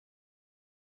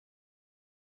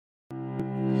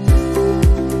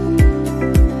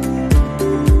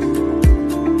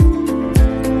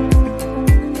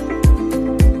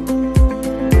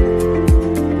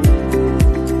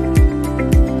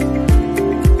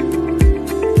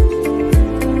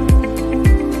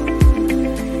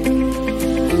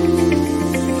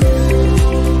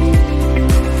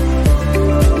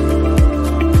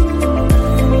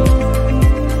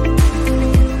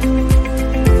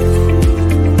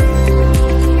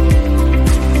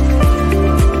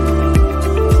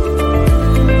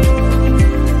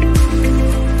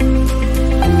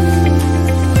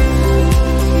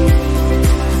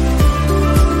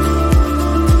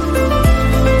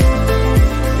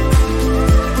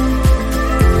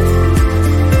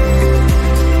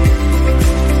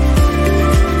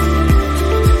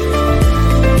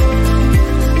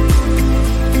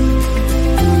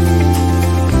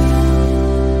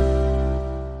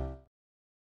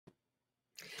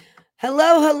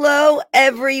Hello, hello,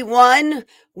 everyone.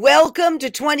 Welcome to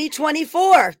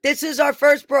 2024. This is our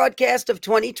first broadcast of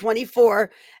 2024,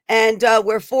 and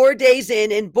we're 4 days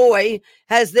in, and boy,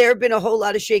 has there been a whole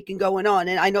lot of shaking going on.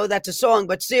 And I know that's a song,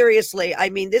 but seriously,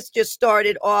 I mean, this just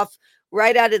started off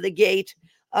right out of the gate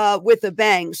with a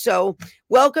bang. So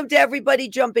welcome to everybody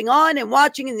jumping on and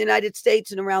watching in the United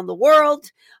States and around the world.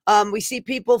 We see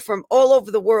people from all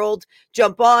over the world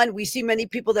jump on. We see many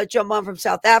people that jump on from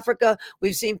South Africa.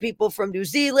 We've seen people from New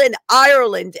Zealand,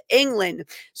 Ireland, England.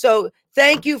 So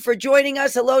thank you for joining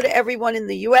us. Hello to everyone in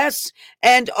the U.S.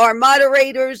 and our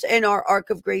moderators and our Ark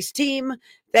of Grace team.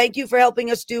 Thank you for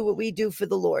helping us do what we do for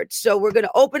the Lord. So we're going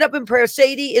to open up in prayer.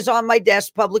 Sadie is on my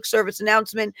desk, public service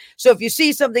announcement. So if you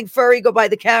see something furry go by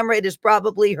the camera, it is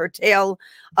probably her tail.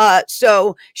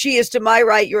 So she is to my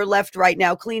right, your left right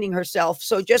now, cleaning herself.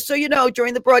 So just so you know,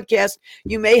 during the broadcast,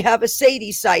 you may have a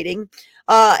Sadie sighting.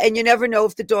 And you never know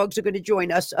if the dogs are going to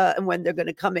join us and when they're going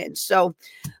to come in. So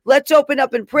let's open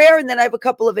up in prayer. And then I have a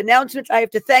couple of announcements. I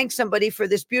have to thank somebody for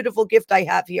this beautiful gift I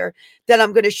have here that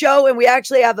I'm going to show. And we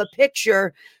actually have a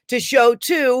picture to show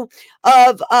too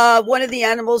of one of the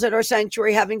animals at our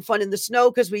sanctuary having fun in the snow,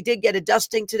 because we did get a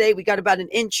dusting today. We got about an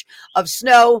inch of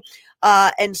snow.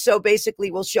 And so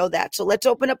basically we'll show that. So let's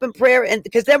open up in prayer, and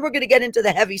because then we're going to get into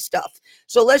the heavy stuff.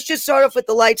 So let's just start off with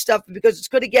the light stuff, because it's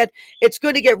going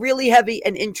to get really heavy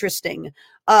and interesting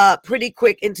pretty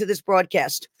quick into this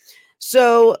broadcast.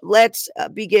 So let's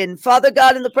begin. Father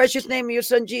God, in the precious name of your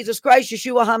son, Jesus Christ,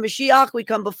 Yeshua HaMashiach, we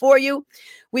come before you.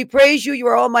 We praise you. You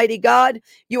are Almighty God.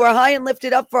 You are high and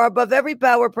lifted up, far above every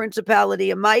power,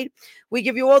 principality, and might. We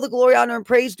give you all the glory, honor, and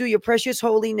praise due your precious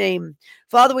holy name.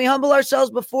 Father, we humble ourselves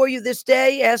before you this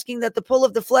day, asking that the pull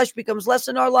of the flesh becomes less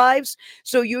in our lives,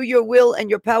 so you, your will, and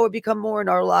your power become more in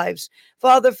our lives.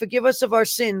 Father, forgive us of our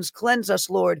sins. Cleanse us,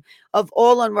 Lord, of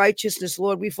all unrighteousness,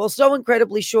 Lord. We fall so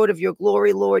incredibly short of your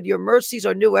glory, Lord. Your mercies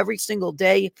are new every single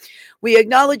day. We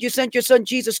acknowledge you sent your son,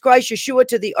 Jesus Christ, Yeshua,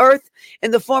 to the earth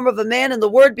in the form of a man, and the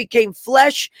word became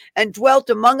flesh and dwelt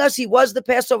among us. He was the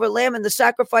Passover lamb and the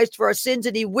sacrifice for our sins,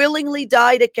 and he willingly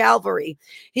died at Calvary.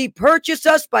 He purchased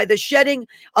us by the shedding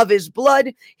of his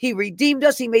blood. He redeemed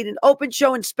us. He made an open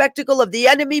show and spectacle of the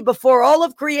enemy before all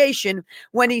of creation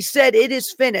when he said, "It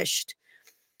is finished."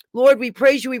 Lord, we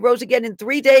praise you. He rose again in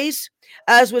 3 days,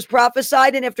 as was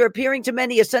prophesied, and after appearing to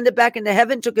many, ascended back into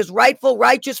heaven, took his rightful,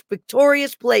 righteous,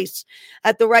 victorious place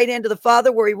at the right hand of the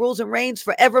Father, where he rules and reigns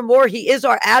forevermore. He is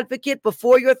our advocate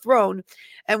before your throne,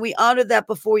 and we honor that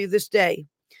before you this day.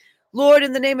 Lord,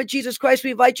 in the name of Jesus Christ,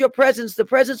 we invite your presence, the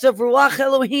presence of Ruach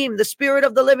Elohim, the Spirit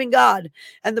of the living God,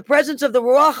 and the presence of the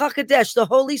Ruach HaKodesh, the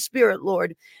Holy Spirit,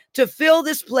 Lord, to fill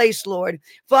this place, Lord.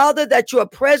 Father, that your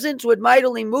presence would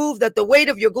mightily move, that the weight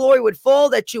of your glory would fall,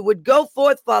 that you would go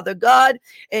forth, Father God,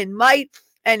 in might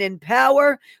and in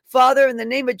power. Father, in the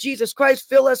name of Jesus Christ,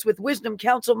 fill us with wisdom,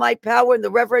 counsel, might, power, and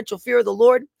the reverential fear of the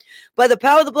Lord. By the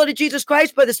power of the blood of Jesus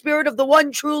Christ, by the Spirit of the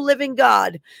one true living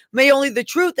God, may only the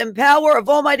truth and power of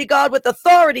Almighty God with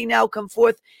authority now come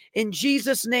forth in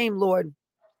Jesus' name, Lord.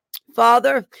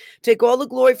 Father, take all the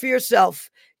glory for yourself.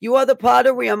 You are the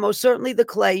potter. We are most certainly the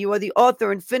clay. You are the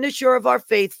author and finisher of our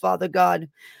faith, Father God.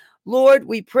 Lord,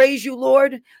 we praise you,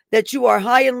 Lord, that you are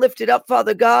high and lifted up,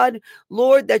 Father God.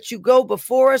 Lord, that you go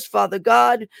before us, Father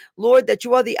God. Lord, that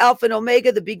you are the Alpha and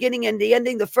Omega, the beginning and the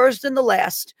ending, the first and the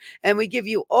last. And we give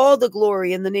you all the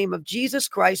glory in the name of Jesus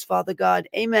Christ, Father God.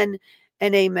 Amen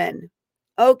and amen.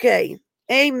 Okay.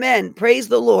 Amen. Praise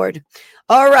the Lord.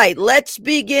 All right, let's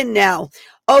begin now.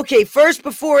 Okay, first,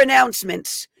 before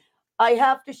announcements, I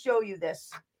have to show you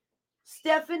this.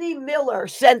 Stephanie Miller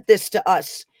sent this to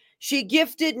us. She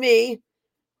gifted me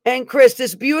and Chris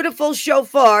this beautiful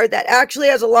shofar that actually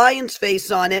has a lion's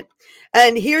face on it.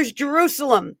 And here's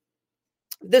Jerusalem,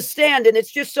 the stand, and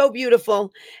it's just so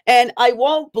beautiful. And I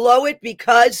won't blow it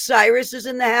because Cyrus is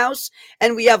in the house,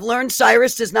 and we have learned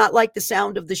Cyrus does not like the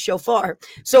sound of the shofar.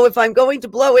 So if I'm going to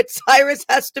blow it, Cyrus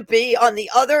has to be on the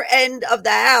other end of the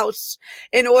house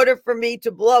in order for me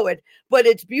to blow it. But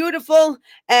it's beautiful,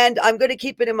 and I'm going to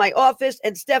keep it in my office.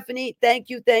 And Stephanie, thank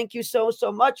you so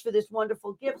much for this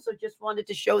wonderful gift. So just wanted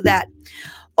to show that.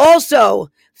 Also,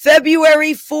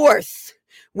 February 4th,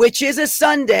 which is a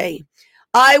Sunday,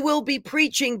 I will be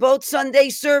preaching both Sunday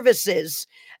services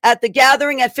at the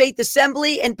Gathering at Faith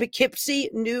Assembly in Poughkeepsie,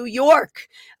 New York.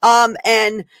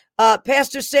 And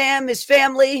Pastor Sam, his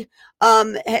family,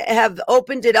 have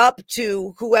opened it up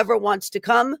to whoever wants to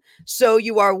come. So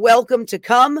you are welcome to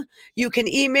come. You can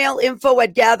email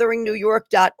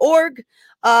info@gatheringnewyork.org.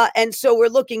 And so we're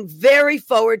looking very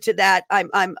forward to that.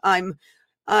 I'm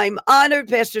I'm honored.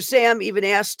 Pastor Sam even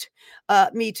asked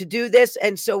me to do this.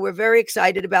 And so we're very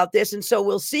excited about this. And so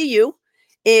we'll see you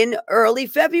in early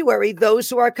February, those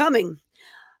who are coming.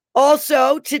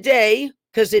 Also today,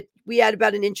 because we had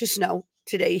about an inch of snow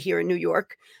today here in New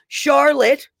York,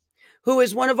 Charlotte, who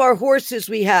is one of our horses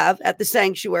we have at the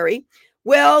sanctuary.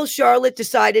 Well, Charlotte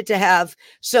decided to have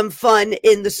some fun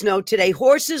in the snow today.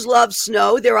 Horses love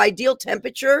snow. Their ideal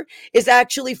temperature is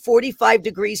actually 45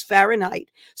 degrees Fahrenheit.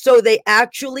 So they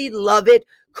actually love it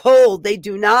cold. They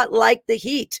do not like the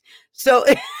heat. So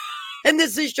and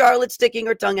this is Charlotte sticking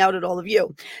her tongue out at all of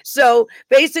you. So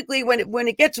basically, when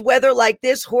it gets weather like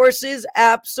this, horses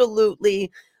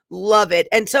absolutely love it.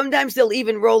 And sometimes they'll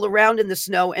even roll around in the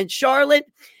snow. And Charlotte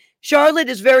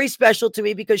is very special to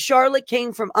me because Charlotte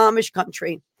came from Amish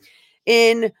country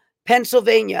in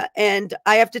Pennsylvania. And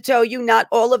I have to tell you, not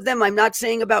all of them, I'm not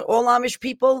saying about all Amish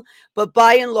people, but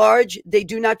by and large, they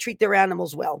do not treat their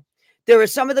animals well. There are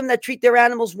some of them that treat their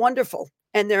animals wonderful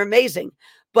and they're amazing.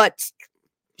 But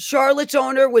Charlotte's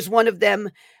owner was one of them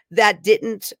that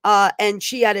didn't, and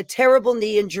she had a terrible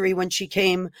knee injury when she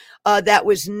came that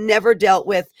was never dealt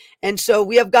with, and so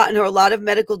we have gotten her a lot of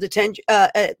medical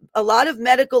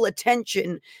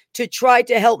attention to try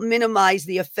to help minimize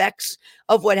the effects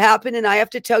of what happened. And I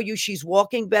have to tell you, she's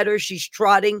walking better, she's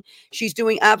trotting, she's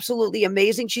doing absolutely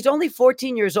amazing. She's only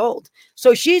 14 years old,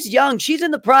 so she's young. She's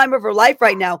in the prime of her life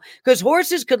right now because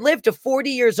horses could live to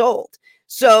 40 years old.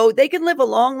 So they can live a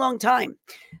long, long time.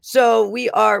 So we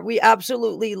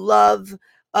absolutely love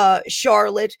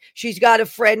Charlotte. She's got a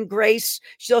friend, Grace.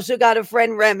 She's also got a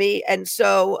friend, Remy. And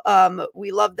so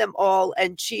we love them all.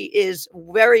 And she is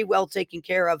very well taken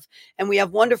care of. And we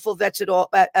have wonderful vets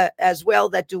as well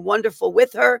that do wonderful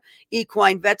with her,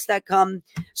 equine vets that come.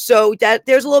 So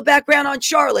there's a little background on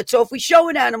Charlotte. So if we show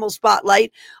an animal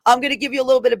spotlight, I'm going to give you a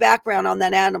little bit of background on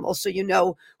that animal so you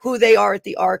know who they are at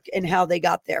the Ark and how they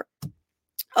got there.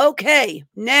 Okay,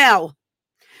 now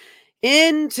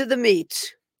into the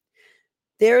meat.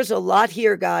 There's a lot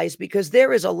here, guys, because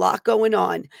there is a lot going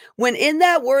on. When in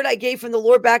that word I gave from the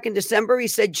Lord back in December, he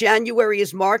said, January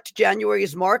is marked.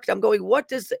 I'm going, what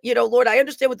does, Lord, I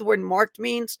understand what the word marked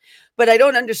means, but I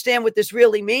don't understand what this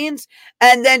really means.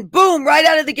 And then boom, right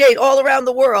out of the gate, all around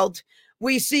the world,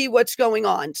 we see what's going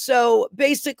on. So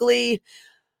basically,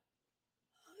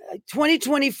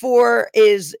 2024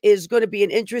 is going to be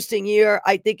an interesting year.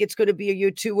 I think it's going to be a year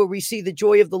too where we see the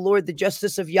joy of the Lord, the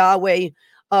justice of Yahweh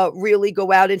really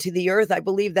go out into the earth. I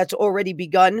believe that's already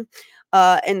begun.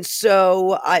 And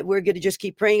so we're going to just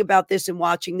keep praying about this and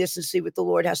watching this and see what the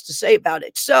Lord has to say about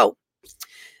it. So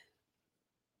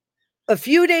a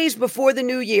few days before the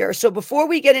new year, so before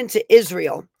we get into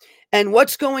Israel and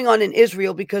what's going on in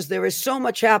Israel, because there is so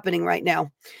much happening right now,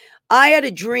 I had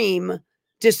a dream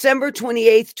December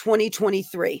 28th,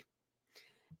 2023.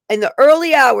 In the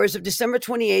early hours of December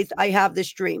 28th, I have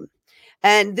this dream.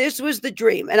 And this was the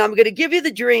dream. And I'm going to give you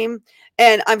the dream.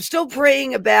 And I'm still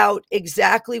praying about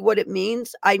exactly what it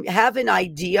means. I have an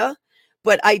idea,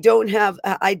 but I don't have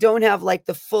like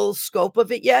the full scope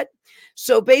of it yet.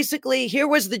 So basically, here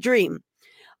was the dream.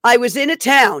 I was in a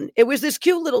town. It was this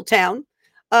cute little town.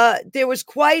 There was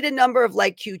quite a number of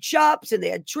like cute shops, and they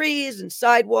had trees and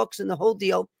sidewalks and the whole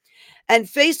deal. And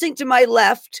facing to my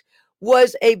left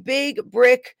was a big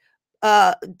brick,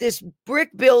 this brick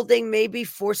building, maybe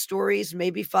 4 stories,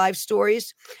 maybe 5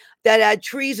 stories, that had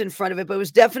trees in front of it, but it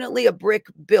was definitely a brick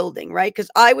building, right? Because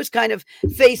I was kind of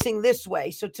facing this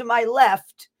way. So to my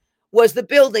left was the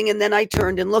building, and then I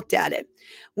turned and looked at it.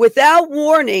 Without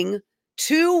warning,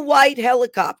 2 white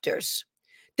helicopters.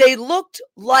 They looked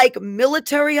like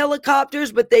military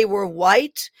helicopters, but they were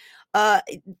white.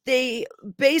 They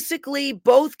basically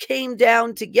both came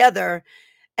down together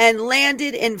and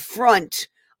landed in front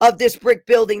of this brick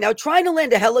building. Now, trying to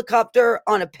land a helicopter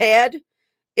on a pad,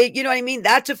 you know what I mean?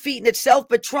 That's a feat in itself,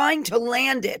 but trying to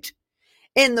land it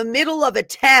in the middle of a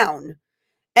town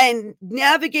and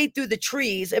navigate through the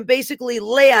trees and basically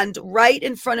land right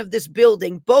in front of this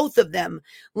building. Both of them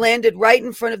landed right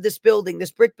in front of this building,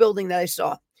 this brick building that I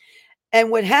saw. And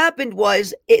what happened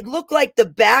was it looked like the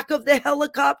back of the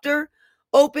helicopter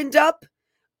opened up.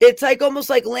 It's like almost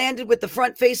like landed with the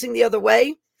front facing the other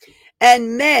way.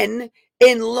 And men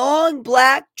in long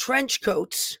black trench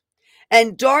coats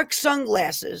and dark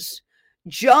sunglasses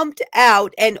jumped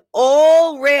out and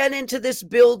all ran into this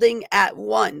building at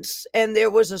once. And there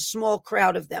was a small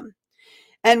crowd of them.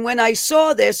 And when I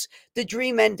saw this, the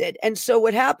dream ended. And so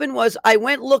what happened was I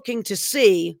went looking to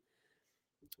see.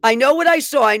 I know what I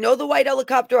saw. I know the white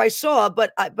helicopter I saw,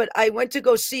 but I went to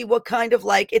go see what kind of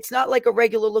it's not like a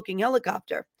regular looking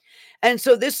helicopter. And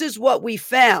so this is what we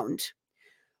found.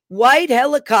 white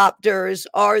helicopters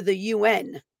are the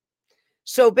UN.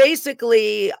 So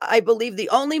basically, I believe the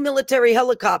only military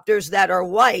helicopters that are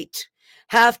white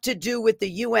have to do with the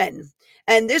UN.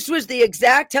 And this was the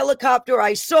exact helicopter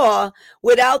I saw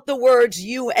without the words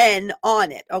UN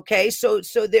on it. Okay, so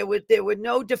there were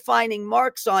no defining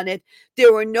marks on it.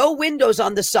 There were no windows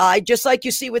on the side, just like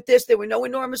you see with this. There were no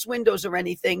enormous windows or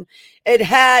anything. It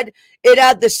had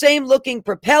the same looking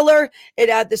propeller. It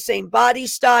had the same body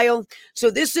style.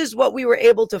 So this is what we were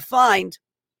able to find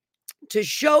to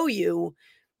show you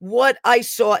what I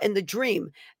saw in the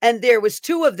dream. And there was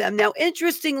two of them. Now,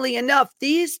 interestingly enough,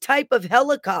 these type of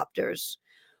helicopters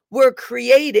were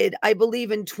created, I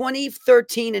believe, in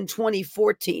 2013 and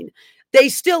 2014. They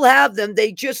still have them.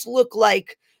 They just look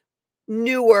like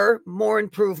newer, more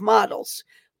improved models.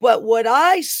 But what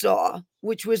I saw,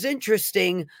 which was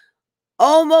interesting,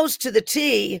 almost to the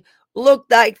T,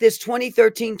 looked like this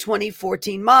 2013,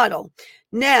 2014 model.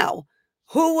 Now,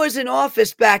 who was in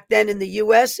office back then in the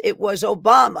US? It was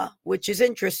Obama, which is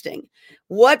interesting.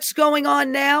 What's going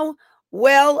on now?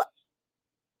 Well,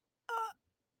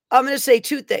 I'm going to say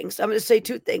two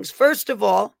things. First of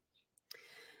all,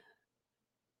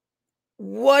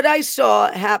 what I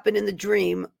saw happen in the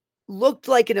dream looked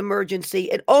like an emergency.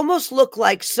 It almost looked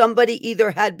like somebody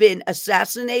either had been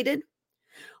assassinated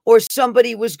or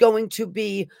somebody was going to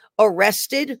be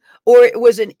arrested, or it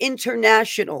was an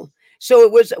international. So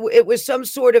it was some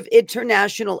sort of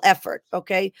international effort.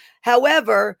 Okay.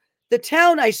 However, the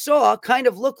town I saw kind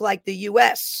of looked like the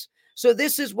US. So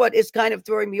this is what is kind of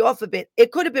throwing me off a bit.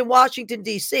 It could have been Washington,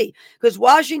 D.C., because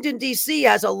Washington, D.C.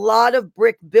 has a lot of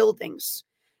brick buildings,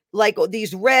 like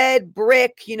these red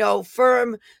brick,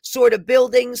 firm sort of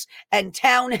buildings and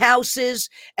townhouses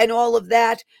and all of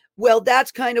that. Well,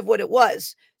 that's kind of what it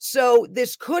was. So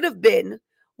this could have been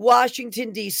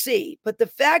Washington, D.C., but the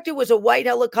fact it was a white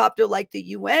helicopter like the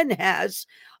UN has,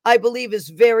 I believe, is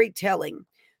very telling.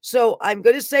 So I'm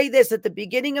going to say this at the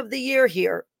beginning of the year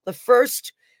here, the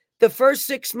first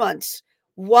 6 months,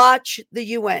 watch the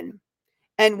UN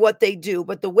and what they do.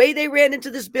 But the way they ran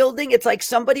into this building, it's like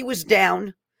somebody was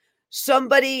down.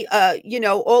 Somebody,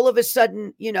 all of a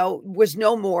sudden, was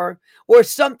no more, or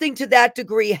something to that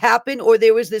degree happened, or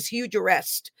there was this huge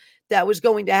arrest that was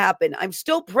going to happen. I'm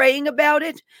still praying about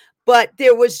it, but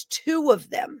there was two of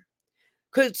them.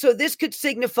 So this could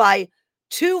signify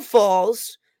two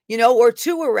falls, or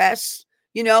two arrests,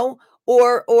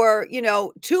 or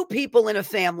two people in a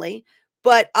family.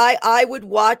 But I would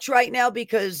watch right now,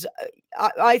 because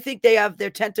I think they have their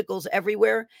tentacles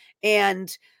everywhere.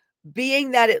 And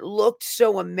being that it looked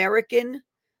so American,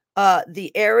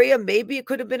 the area, maybe it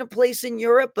could have been a place in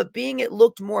Europe, but being it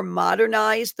looked more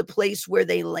modernized, the place where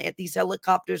these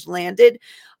helicopters landed,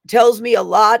 tells me a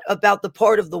lot about the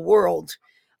part of the world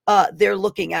they're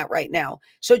looking at right now.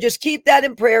 So just keep that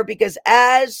in prayer, because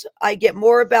as I get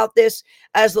more about this,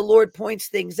 as the Lord points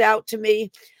things out to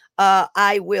me,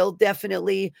 I will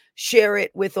definitely share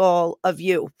it with all of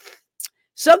you.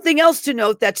 Something else to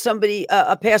note that somebody,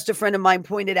 a pastor friend of mine,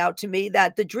 pointed out to me,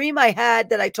 that the dream I had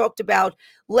that I talked about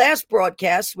last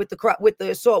broadcast with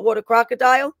the saltwater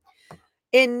crocodile,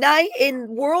 in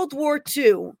World War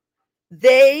II,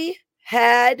 they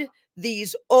had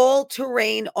these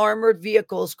all-terrain armored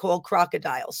vehicles called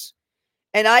crocodiles.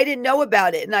 And I didn't know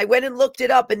about it. And I went and looked it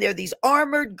up, and they're these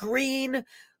armored green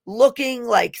looking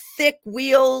like thick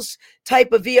wheels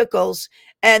type of vehicles,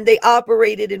 and they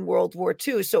operated in World War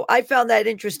II. So I found that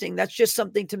interesting. That's just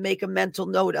something to make a mental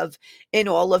note of in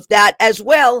all of that as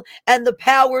well, and the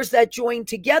powers that joined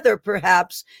together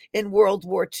perhaps in World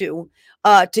War II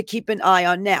to keep an eye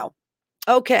on now.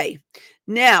 Okay,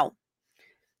 now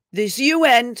this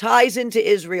UN ties into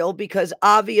Israel, because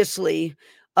obviously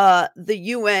the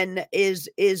UN is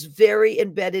very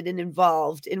embedded and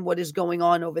involved in what is going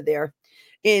on over there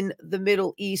in the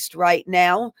Middle East right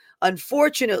now.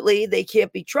 Unfortunately, they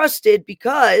can't be trusted,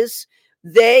 because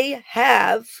they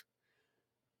have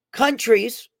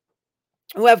countries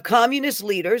who have communist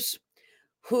leaders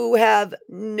who have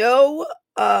no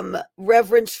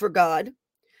reverence for God,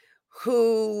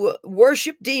 who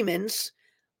worship demons,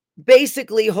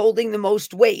 basically holding the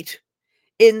most weight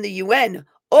in the UN.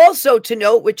 Also to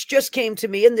note, which just came to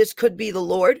me, and this could be the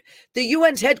Lord, the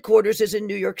UN's headquarters is in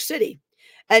New York City.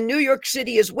 And New York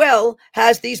City as well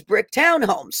has these brick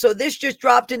townhomes. So this just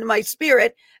dropped into my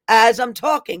spirit as I'm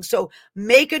talking. So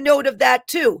make a note of that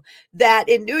too, that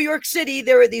in New York City,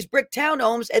 there are these brick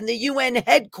townhomes, and the UN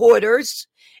headquarters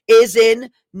is in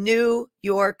New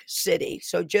York City.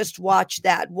 So just watch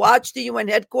that. Watch the UN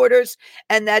headquarters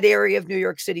and that area of New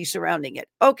York City surrounding it.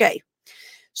 Okay.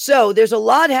 So there's a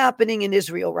lot happening in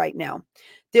Israel right now.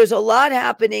 there's a lot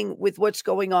happening with what's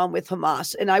going on with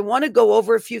Hamas. And I want to go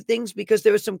over a few things because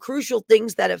there are some crucial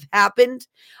things that have happened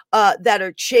that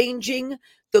are changing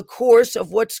the course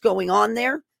of what's going on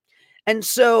there. And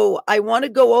so I want to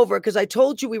go over, because I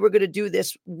told you we were going to do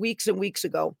this weeks and weeks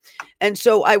ago. And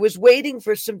so I was waiting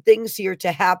for some things here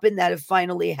to happen that have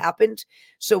finally happened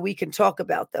so we can talk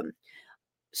about them.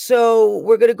 So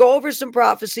we're going to go over some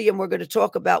prophecy and we're going to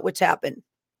talk about what's happened.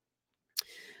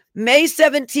 May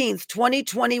 17th,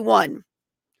 2021.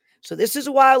 So this is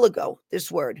a while ago,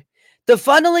 this word. The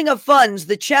funneling of funds,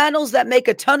 the channels that make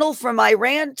a tunnel from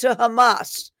Iran to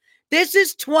Hamas. This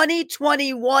is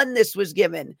 2021 this was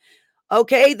given.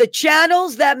 Okay, the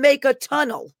channels that make a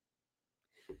tunnel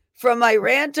from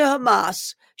Iran to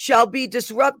Hamas shall be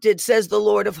disrupted, says the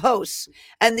Lord of hosts,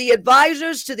 and the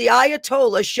advisors to the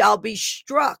Ayatollah shall be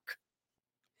struck.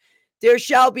 There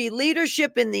shall be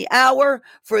leadership in the hour,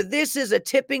 for this is a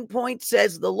tipping point,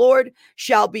 says the Lord,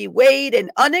 shall be weighed,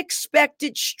 and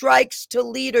unexpected strikes to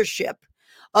leadership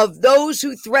of those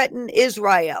who threaten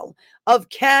Israel, of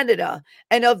Canada,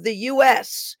 and of the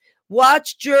U.S.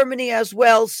 Watch Germany as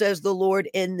well, says the Lord,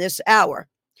 in this hour.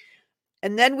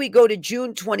 And then we go to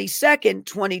June 22nd,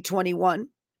 2021,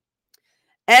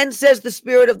 and says the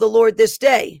Spirit of the Lord this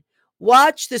day.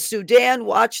 Watch the Sudan,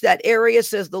 watch that area,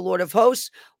 says the Lord of hosts.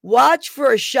 Watch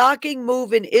for a shocking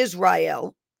move in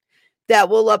Israel that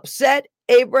will upset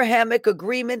Abrahamic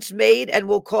agreements made and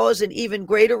will cause an even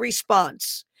greater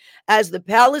response as the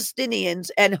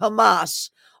Palestinians and Hamas,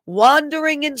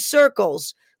 wandering in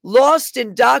circles, lost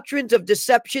in doctrines of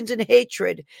deceptions and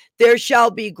hatred, there shall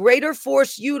be greater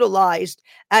force utilized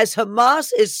as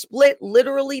Hamas is split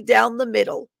literally down the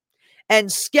middle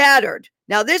and scattered.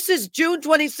 Now, this is June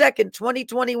 22nd,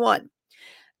 2021.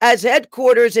 As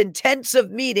headquarters and tents of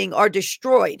meeting are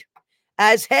destroyed.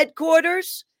 As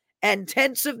headquarters and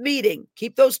tents of meeting,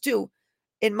 keep those two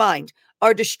in mind,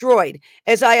 are destroyed.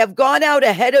 As I have gone out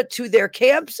ahead to their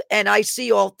camps, and I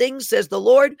see all things, says the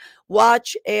Lord,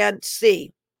 watch and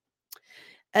see.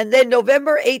 And then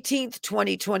November 18th,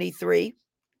 2023.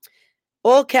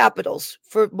 All capitals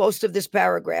for most of this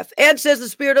paragraph. And says the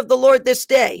Spirit of the Lord this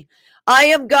day, I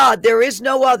am God, there is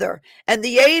no other. And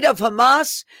the aid of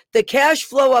Hamas, the cash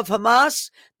flow of Hamas,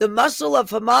 the muscle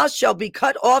of Hamas shall be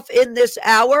cut off in this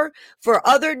hour, for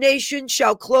other nations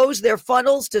shall close their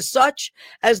funnels to such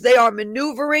as they are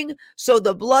maneuvering. So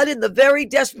the blood in the very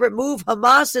desperate move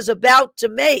Hamas is about to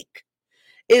make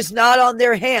is not on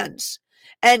their hands.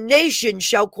 And nations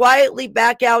shall quietly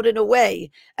back out and away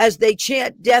as they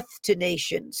chant death to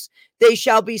nations. They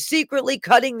shall be secretly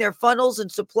cutting their funnels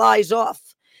and supplies off.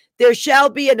 There shall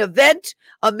be an event,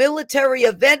 a military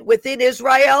event within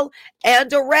Israel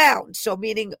and around, so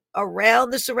meaning around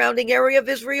the surrounding area of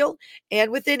Israel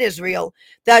and within Israel,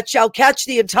 that shall catch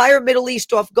the entire Middle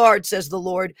East off guard, says the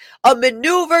Lord. A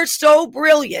maneuver so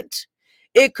brilliant,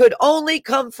 it could only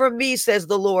come from me, says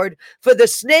the Lord, for the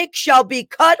snake shall be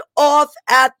cut off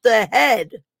at the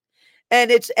head, and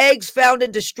its eggs found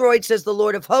and destroyed, says the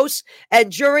Lord of hosts.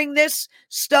 And during this,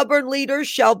 stubborn leaders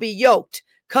shall be yoked,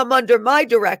 come under my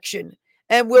direction,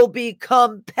 and will be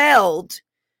compelled,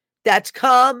 that's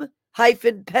pelled,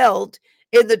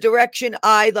 in the direction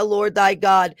I, the Lord thy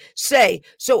God, say.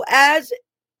 So as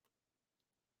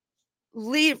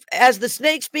the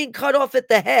snake's being cut off at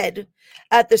the head,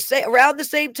 around the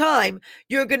same time,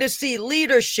 you're going to see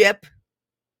leadership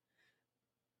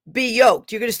be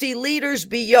yoked. You're going to see leaders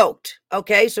be yoked.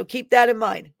 Okay, so keep that in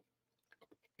mind.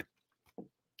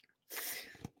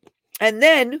 And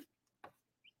then,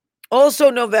 also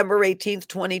November 18th,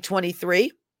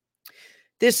 2023,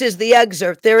 this is the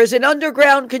excerpt. There is an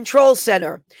underground control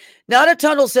center, not a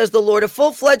tunnel, says the Lord, a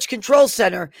full-fledged control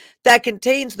center that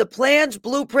contains the plans,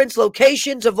 blueprints,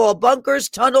 locations of all bunkers,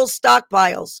 tunnels,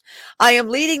 stockpiles. I am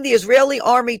leading the Israeli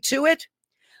army to it.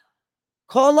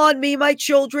 Call on me, my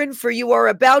children, for you are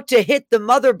about to hit the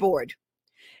motherboard.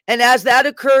 And as that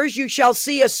occurs, you shall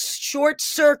see a short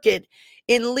circuit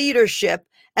in leadership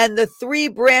and the three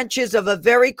branches of a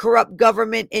very corrupt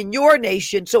government in your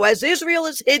nation. So as Israel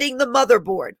is hitting the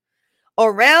motherboard,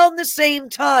 around the same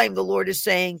time, the Lord is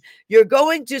saying, you're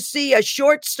going to see a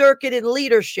short circuit in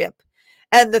leadership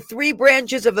and the three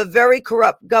branches of a very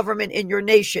corrupt government in your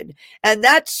nation. And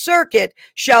that circuit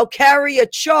shall carry a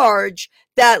charge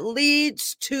that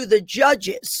leads to the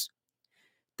judges.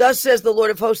 Thus says the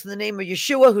Lord of hosts, in the name of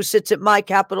Yeshua, who sits at my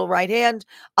capital right hand,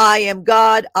 I am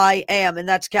God, I am, and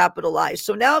that's capitalized.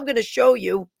 So now I'm going to show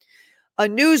you a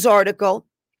news article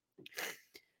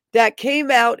that came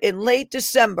out in late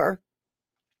December,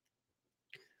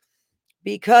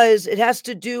 because it has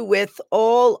to do with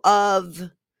all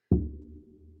of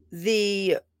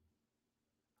the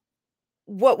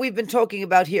what we've been talking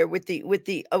about here with the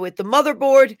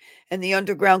motherboard and the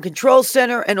underground control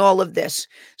center and all of this.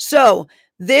 So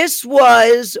this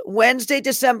was Wednesday,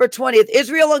 December 20th.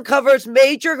 Israel uncovers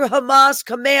major Hamas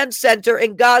command center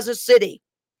in Gaza City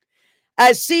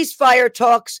as ceasefire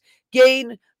talks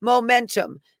gain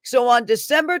momentum. So on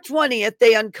December 20th,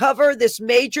 they uncover this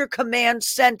major command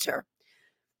center,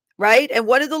 right? And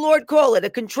what did the Lord call it? A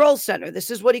control center.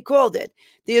 This is what he called it.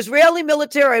 The Israeli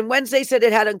military on Wednesday said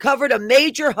it had uncovered a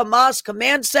major Hamas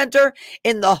command center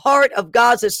in the heart of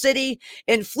Gaza City,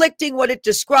 inflicting what it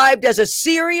described as a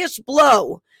serious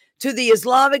blow to the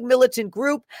Islamic militant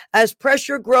group as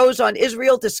pressure grows on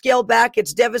Israel to scale back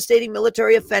its devastating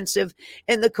military offensive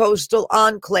in the coastal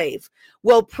enclave.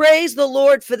 Well, praise the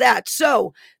Lord for that.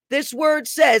 So this word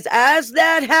says, as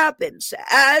that happens,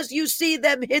 as you see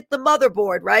them hit the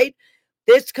motherboard, right?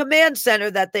 This command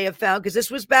center that they have found, because this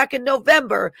was back in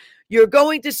November, you're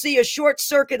going to see a short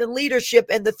circuit in leadership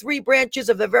and the three branches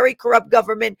of the very corrupt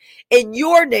government in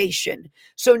your nation.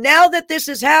 So now that this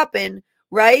has happened,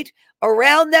 right,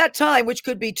 around that time, which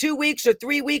could be 2 weeks or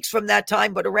 3 weeks from that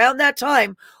time, but around that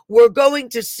time, we're going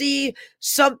to see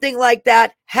something like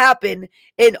that happen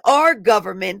in our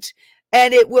government,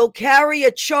 and it will carry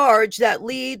a charge that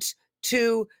leads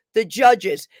to the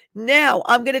judges. Now,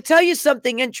 I'm going to tell you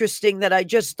something interesting that I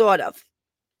just thought of.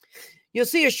 You'll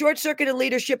see a short circuit in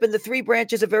leadership in the three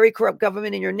branches of very corrupt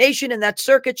government in your nation, and that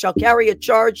circuit shall carry a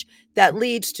charge that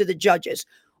leads to the judges.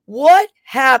 What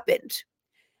happened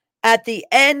at the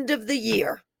end of the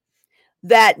year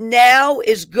that now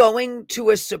is going to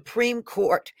a Supreme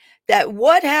Court? That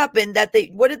what happened that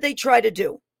what did they try to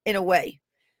do in a way?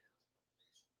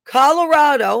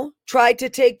 Colorado tried to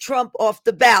take Trump off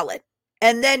the ballot.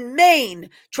 And then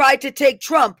Maine tried to take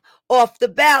Trump off the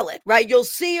ballot, right? You'll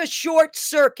see a short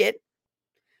circuit,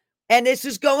 and this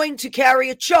is going to carry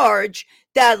a charge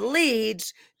that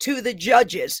leads to the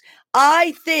judges.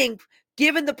 I think,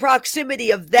 given the proximity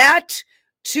of that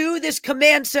to this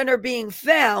command center being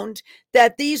found,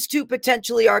 that these two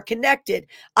potentially are connected.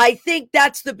 I think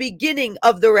that's the beginning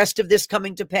of the rest of this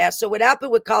coming to pass. So what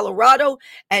happened with Colorado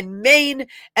and Maine,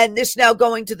 and this now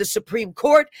going to the Supreme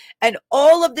Court, and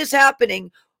all of this happening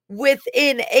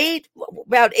within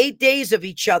about 8 days of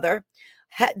each other,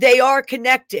 they are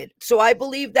connected. So I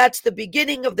believe that's the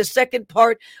beginning of the second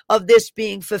part of this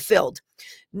being fulfilled.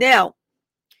 Now,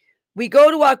 we go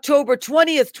to October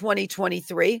 20th,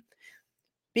 2023,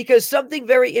 because something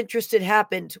very interesting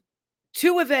happened.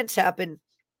 Two events happened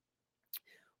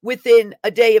within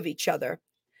a day of each other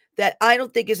that I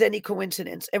don't think is any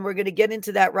coincidence, and we're going to get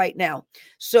into that right now.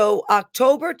 So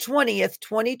October 20th,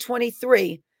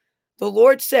 2023, the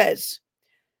Lord says,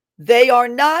 they are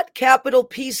not capital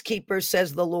peacekeepers,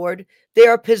 says the Lord. They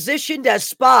are positioned as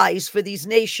spies for these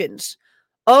nations.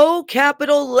 O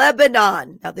capital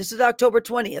Lebanon. Now, this is October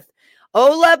 20th.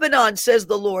 O Lebanon, says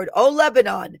the Lord. O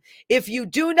Lebanon, if you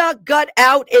do not gut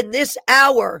out in this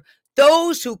hour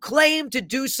those who claim to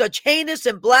do such heinous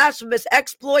and blasphemous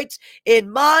exploits in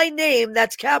my name,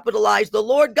 that's capitalized, the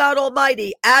Lord God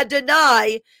Almighty,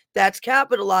 Adonai, that's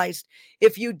capitalized.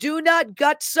 If you do not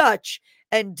gut such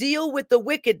and deal with the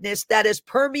wickedness that has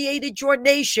permeated your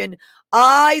nation,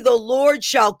 I, the Lord,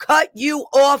 shall cut you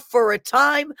off for a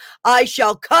time. I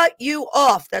shall cut you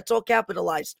off. That's all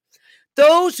capitalized.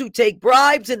 Those who take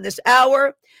bribes in this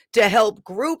hour to help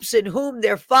groups in whom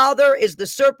their father is the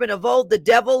serpent of old, the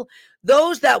devil,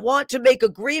 those that want to make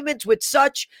agreements with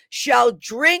such shall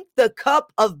drink the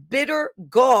cup of bitter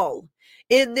gall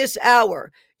in this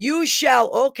hour. You shall,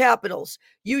 all capitals,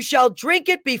 you shall drink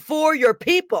it before your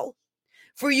people.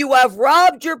 For you have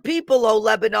robbed your people, O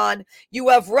Lebanon. You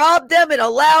have robbed them and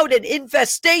allowed an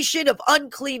infestation of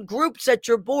unclean groups at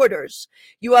your borders.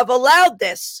 You have allowed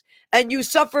this, and you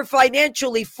suffer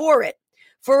financially for it.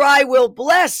 For I will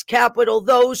bless, capital,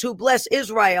 those who bless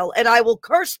Israel, and I will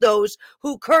curse those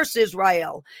who curse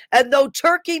Israel. And though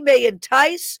Turkey may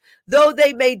entice, though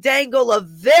they may dangle a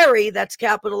very, that's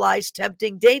capitalized,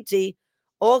 tempting dainty,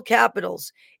 all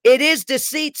capitals, it is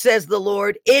deceit, says the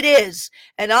Lord. It is.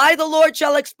 And I, the Lord,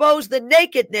 shall expose the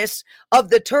nakedness of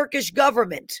the Turkish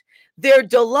government. Their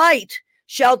delight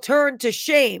shall turn to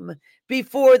shame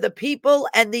before the people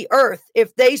and the earth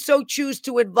if they so choose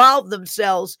to involve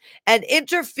themselves and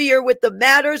interfere with the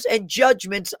matters and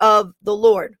judgments of the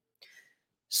Lord.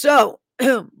 So,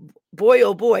 boy,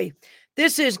 oh boy,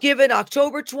 this is given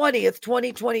October 20th,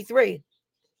 2023.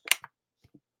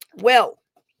 Well,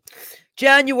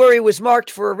 January was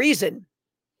marked for a reason,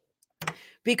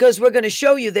 because we're going to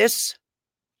show you this.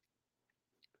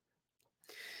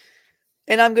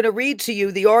 And I'm going to read to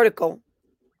you the article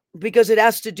because it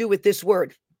has to do with this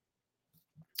word.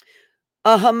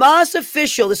 A Hamas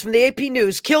official, this is from the AP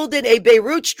News, killed in a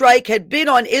Beirut strike, had been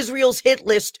on Israel's hit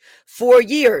list for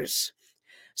years.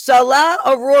 Salah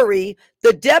Arori,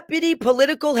 the deputy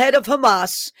political head of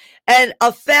Hamas and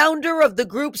a founder of the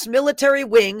group's military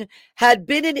wing, had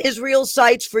been in Israel's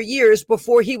sights for years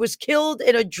before he was killed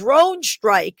in a drone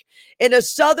strike in a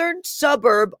southern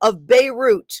suburb of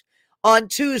Beirut on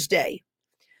Tuesday.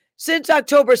 Since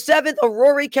October 7th,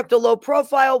 Arori kept a low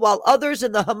profile while others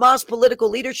in the Hamas political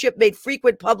leadership made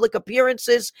frequent public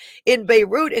appearances in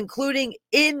Beirut, including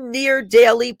in near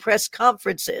daily press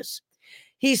conferences.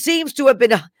 He seems to have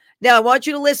been, now I want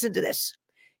you to listen to this.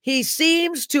 He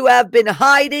seems to have been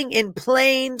hiding in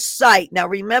plain sight. Now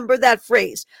remember that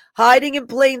phrase, hiding in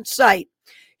plain sight.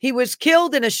 He was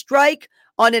killed in a strike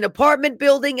on an apartment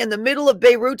building in the middle of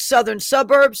Beirut's southern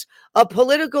suburbs, a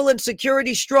political and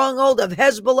security stronghold of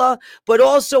Hezbollah, but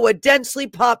also a densely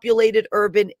populated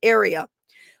urban area.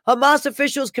 Hamas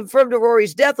officials confirmed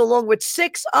Arori's death along with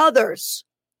 6 others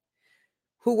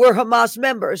who were Hamas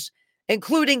members,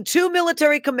 including 2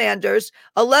 military commanders,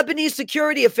 a Lebanese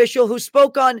security official who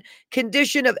spoke on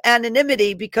condition of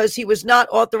anonymity because he was not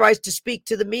authorized to speak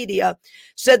to the media,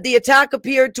 said the attack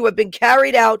appeared to have been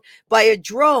carried out by a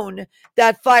drone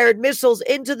that fired missiles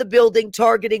into the building,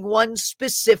 targeting one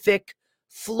specific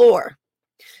floor.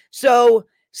 So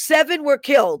 7 were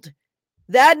killed.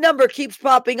 That number keeps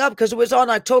popping up because it was on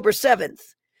October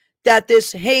 7th that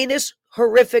this heinous,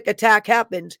 horrific attack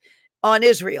happened on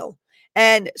Israel.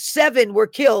 And 7 were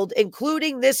killed,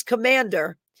 including this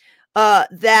commander,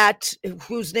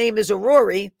 whose name is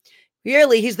Arori.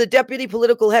 Really, he's the deputy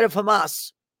political head of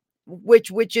Hamas, which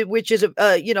is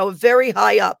a very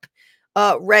high up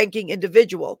ranking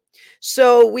individual.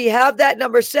 So we have that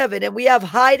number 7, and we have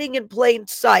hiding in plain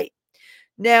sight.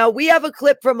 Now we have a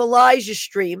clip from Elijah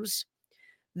Streams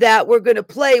that we're going to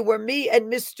play where me and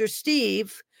Mr.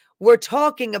 Steve were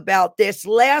talking about this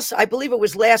I believe it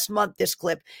was last month, this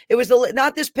clip. It was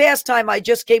not this past time I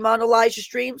just came on Elijah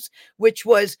Streams, which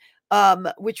was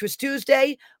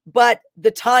Tuesday, but the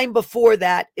time before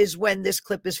that is when this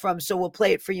clip is from. So we'll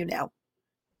play it for you now.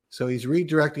 So he's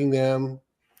redirecting them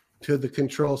to the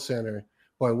control center.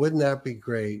 Boy, wouldn't that be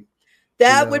great?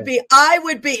 I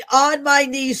would be on my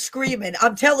knees screaming.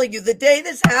 I'm telling you, the day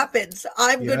this happens,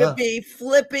 I'm going to be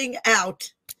flipping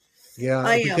out.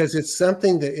 Yeah, because it's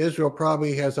something that Israel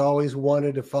probably has always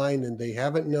wanted to find, and they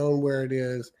haven't known where it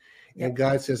is. Yep. And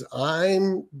God says,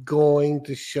 I'm going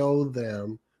to show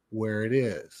them where it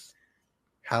is.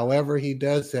 However he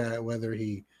does that, whether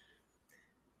he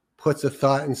puts a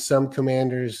thought in some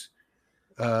commander's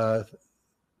head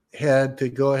to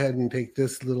go ahead and take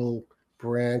this little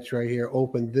branch right here,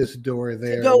 open this door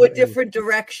there. To go a different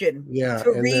direction. Yeah,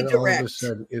 to and redirect. then all of a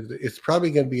sudden, it's probably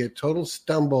going to be a total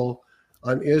stumble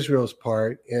on Israel's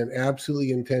part and absolutely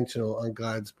intentional on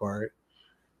God's part.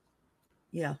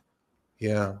 Yeah.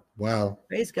 Yeah. Wow.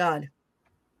 Praise God.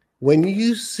 When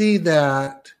you see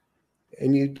that,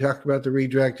 and you talked about the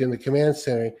redirect in the command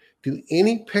center, do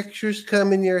any pictures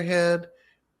come in your head?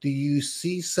 Do you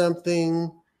see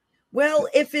something? Well,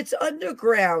 if it's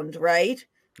underground, right?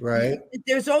 Right.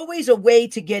 There's always a way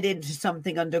to get into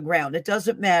something underground. It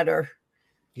doesn't matter,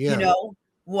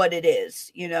 what it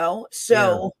is,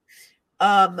 So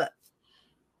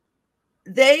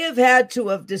they have had to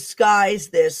have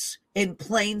disguised this in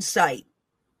plain sight,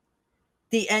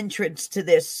 the entrance to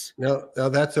this. No,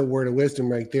 that's a word of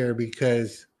wisdom right there,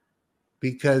 because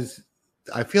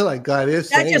I feel like God is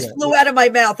saying that. Just flew out of my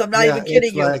mouth. I'm not even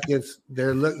kidding you.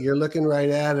 You're looking right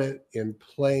at it in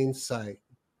plain sight.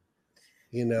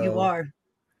 You are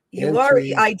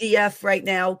IDF right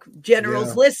now.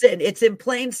 Generals, listen, it's in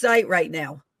plain sight right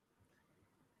now.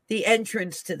 The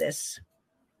entrance to this.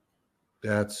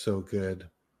 That's so good.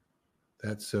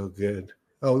 That's so good.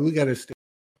 Oh, we got to stay.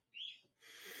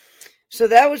 So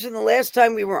that was in the last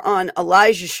time we were on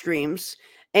Elijah Streams.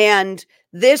 And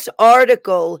this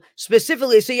article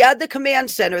specifically, so you had the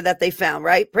command center that they found,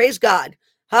 right? Praise God.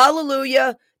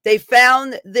 Hallelujah. They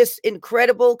found this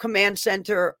incredible command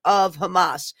center of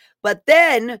Hamas. But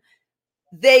then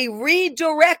they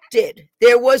redirected.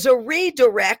 There was a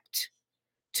redirect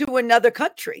to another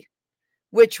country,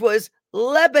 which was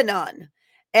Lebanon.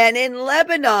 And in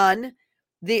Lebanon,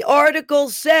 the article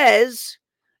says,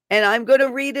 and I'm going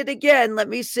to read it again. Let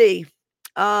me see.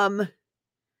 Drone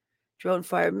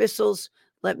fire missiles.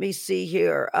 Let me see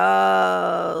here.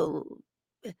 Have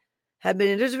been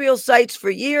in Israel sites for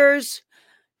years.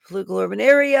 Political urban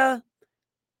area.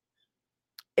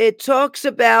 It talks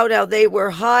about how they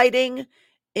were hiding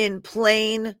in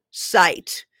plain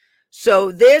sight.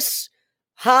 So this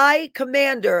high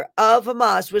commander of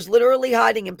Hamas was literally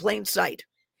hiding in plain sight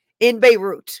in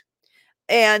Beirut.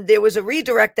 And there was a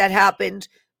redirect that happened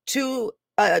to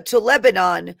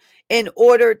Lebanon in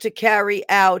order to carry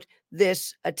out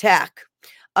this attack.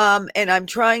 And I'm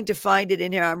trying to find it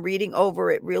in here. I'm reading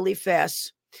over it really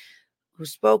fast. Who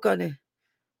spoke on it?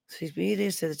 These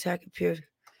meetings said attack appeared,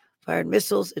 fired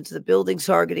missiles into the buildings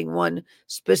targeting one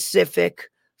specific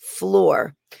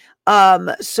floor.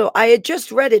 So I had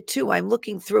just read it too. I'm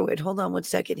looking through it. Hold on one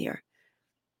second here.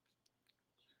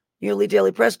 Yearly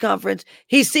daily press conference.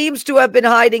 He seems to have been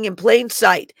hiding in plain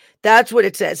sight. That's what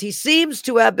it says. He seems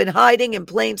to have been hiding in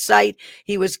plain sight.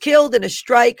 He was killed in a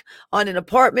strike on an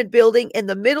apartment building in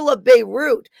the middle of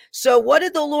Beirut. So what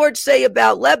did the Lord say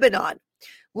about Lebanon?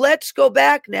 Let's go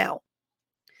back now.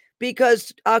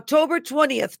 Because October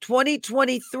 20th,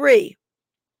 2023,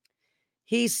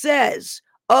 he says,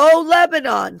 "O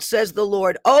Lebanon," says the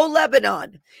Lord, "O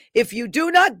Lebanon, if you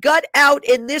do not gut out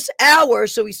in this hour,"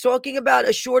 so he's talking about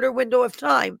a shorter window of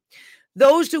time,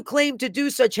 "those who claim to do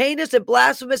such heinous and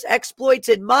blasphemous exploits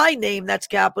in my name," that's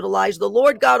capitalized, the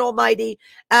Lord God Almighty,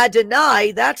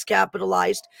 Adonai, that's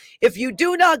capitalized, "if you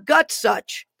do not gut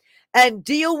such and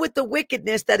deal with the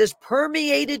wickedness that has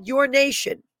permeated your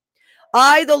nation,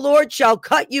 I, the Lord, shall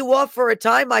cut you off for a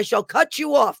time. I shall cut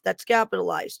you off." That's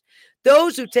capitalized.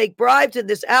 "Those who take bribes in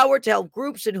this hour to help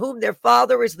groups in whom their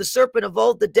father is the serpent of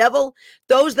old, the devil,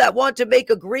 those that want to make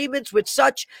agreements with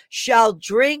such shall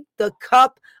drink the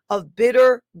cup of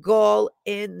bitter gall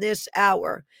in this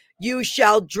hour. You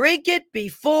shall drink it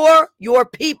before your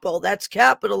people." That's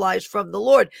capitalized from the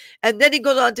Lord. And then he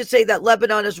goes on to say that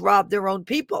Lebanon has robbed their own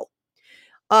people.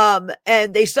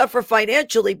 And they suffer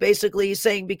financially, basically, he's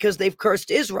saying, because they've cursed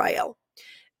Israel.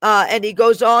 And he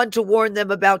goes on to warn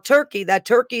them about Turkey, that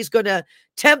Turkey is going to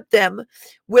tempt them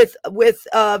with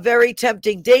very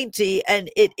tempting dainty,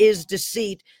 and it is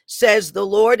deceit, says the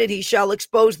Lord, and he shall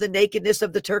expose the nakedness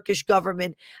of the Turkish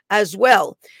government as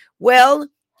well. Well,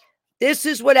 this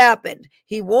is what happened.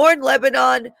 He warned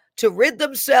Lebanon to rid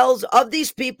themselves of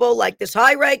these people, like this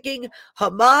high-ranking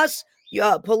Hamas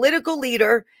political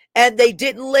leader, and they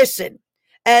didn't listen.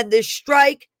 And this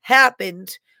strike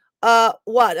happened,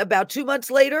 about 2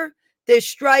 months later? This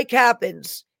strike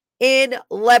happens in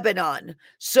Lebanon.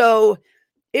 So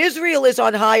Israel is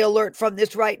on high alert from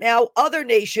this right now. Other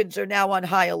nations are now on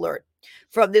high alert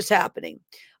from this happening.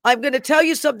 I'm going to tell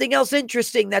you something else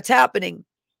interesting that's happening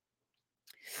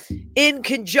in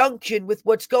conjunction with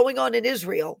what's going on in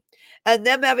Israel and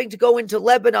them having to go into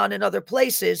Lebanon and other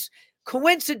places.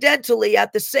 Coincidentally,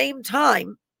 at the same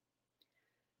time,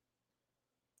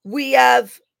 we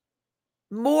have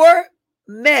more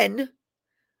men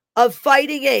of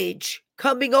fighting age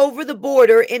coming over the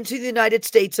border into the United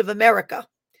States of America.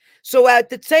 So at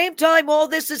the same time all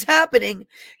this is happening,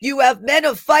 you have men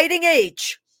of fighting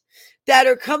age that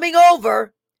are coming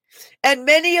over, and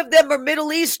many of them are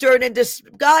Middle Eastern and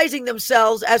disguising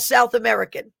themselves as South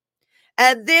American.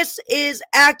 And this is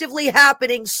actively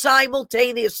happening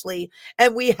simultaneously,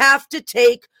 and we have to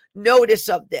take notice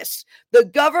of this. The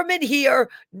government here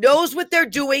knows what they're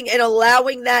doing and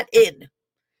allowing that in.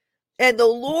 And the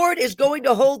Lord is going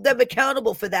to hold them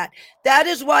accountable for that. That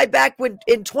is why back when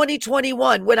in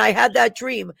 2021, when I had that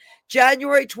dream,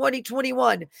 January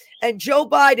 2021, and Joe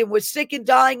Biden was sick and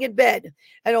dying in bed,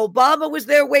 and Obama was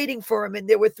there waiting for him, and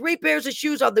there were 3 pairs of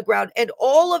shoes on the ground, and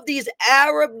all of these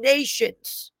Arab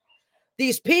nations,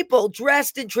 these people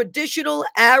dressed in traditional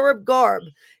Arab garb,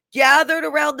 gathered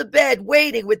around the bed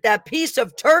waiting with that piece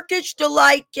of Turkish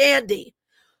delight candy,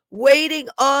 waiting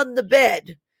on the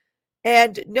bed.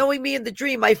 And knowing me in the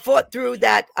dream, I fought through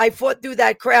that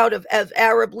crowd of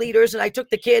Arab leaders, and I took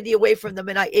the candy away from them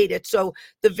and I ate it. So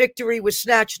the victory was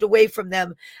snatched away from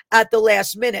them at the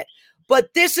last minute.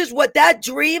 But this is what that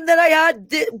dream that I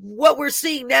had, what we're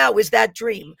seeing now is that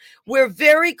dream. We're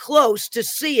very close to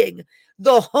seeing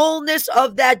the wholeness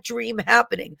of that dream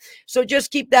happening. So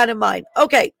just keep that in mind.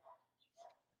 Okay.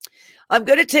 I'm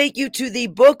going to take you to the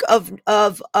book of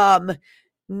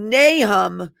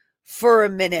Nahum for a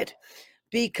minute,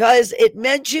 because it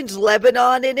mentions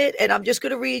Lebanon in it. And I'm just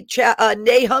going to read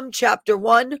Nahum chapter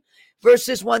 1,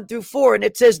 verses 1 through 4. And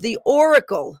it says, "The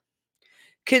oracle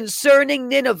concerning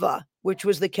Nineveh, which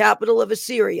was the capital of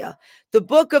Assyria, the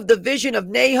book of the vision of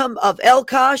Nahum of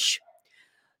Elkosh.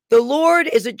 The Lord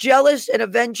is a jealous and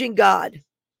avenging God.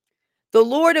 The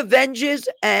Lord avenges,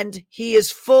 and he is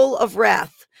full of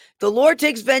wrath. The Lord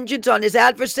takes vengeance on his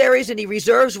adversaries, and he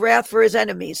reserves wrath for his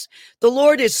enemies. The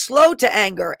Lord is slow to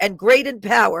anger and great in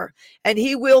power, and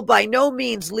he will by no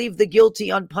means leave the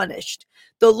guilty unpunished.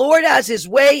 The Lord has his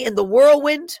way in the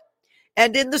whirlwind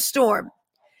and in the storm,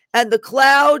 and the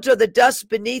clouds are the dust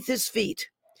beneath his feet.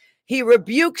 He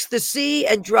rebukes the sea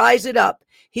and dries it up.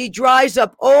 He dries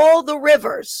up all the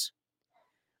rivers.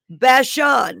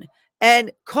 Bashan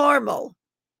and Carmel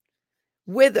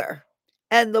wither,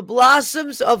 and the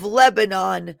blossoms of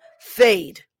Lebanon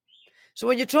fade. So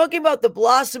when you're talking about the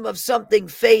blossom of something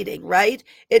fading, right?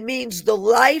 It means the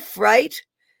life, right?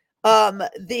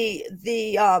 The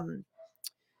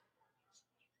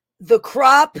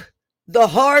crop, the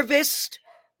harvest,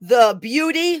 the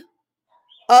beauty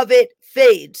of it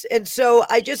fades. And so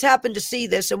I just happened to see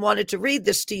this and wanted to read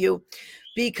this to you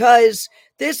because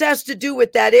this has to do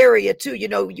with that area too. You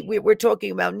know, we're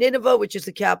talking about Nineveh, which is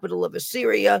the capital of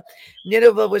Assyria.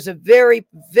 Nineveh was a very,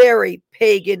 very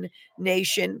pagan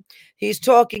nation. He's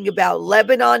talking about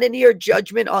Lebanon in here,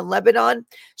 judgment on Lebanon.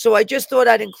 So I just thought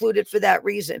I'd include it for that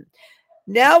reason.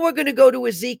 Now we're going to go to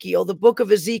Ezekiel, the book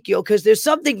of Ezekiel, because there's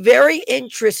something very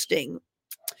interesting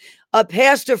a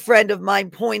pastor friend of mine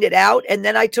pointed out, and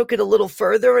then I took it a little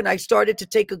further and I started to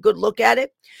take a good look at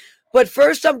it. But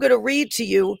first, I'm going to read to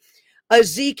you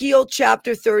Ezekiel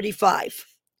chapter 35,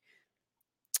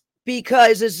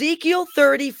 because Ezekiel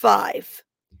 35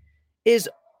 is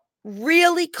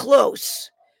really close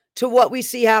to what we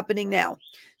see happening now.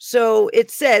 So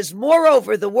it says,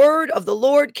 moreover, the word of the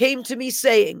Lord came to me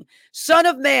saying, Son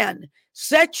of man,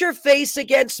 set your face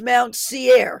against Mount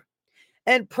Seir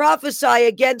and prophesy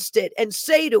against it and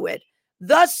say to it,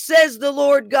 thus says the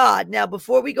Lord God. Now,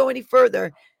 before we go any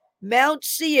further, Mount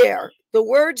Seir, the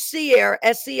word Seir,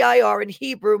 S-E-I-R in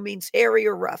Hebrew means hairy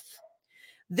or rough.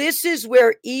 This is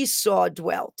where Esau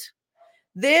dwelt.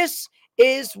 This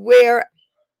is where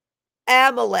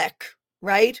Amalek,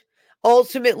 right,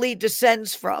 ultimately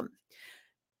descends from.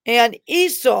 And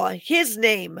Esau, his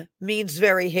name means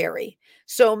very hairy.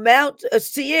 So Mount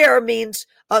Seir means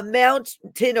a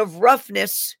mountain of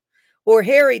roughness or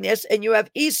hairiness. And you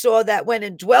have Esau that went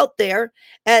and dwelt there.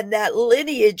 And that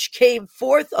lineage came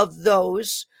forth of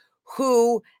those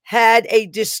who had a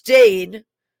disdain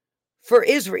for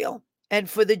Israel and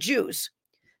for the Jews.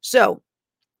 So,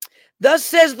 thus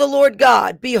says the Lord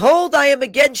God, behold, I am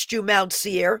against you, Mount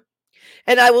Seir,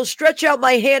 and I will stretch out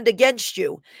my hand against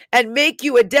you and make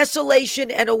you a desolation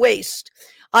and a waste.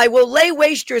 I will lay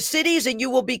waste your cities and you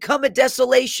will become a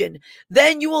desolation.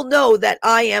 Then you will know that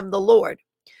I am the Lord.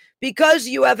 Because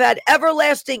you have had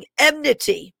everlasting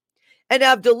enmity and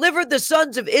have delivered the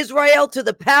sons of Israel to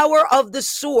the power of the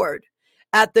sword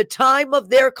at the time of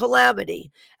their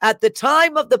calamity, at the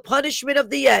time of the punishment of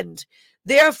the end.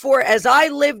 Therefore, as I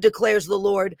live, declares the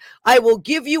Lord, I will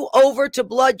give you over to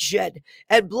bloodshed,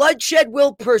 and bloodshed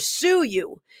will pursue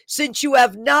you, since you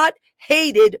have not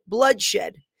hated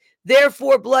bloodshed.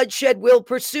 Therefore, bloodshed will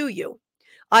pursue you.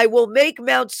 I will make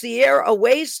Mount Seir a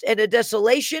waste and a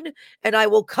desolation, and I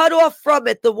will cut off from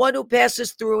it the one who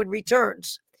passes through and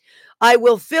returns. I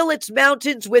will fill its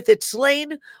mountains with its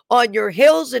slain. On your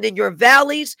hills and in your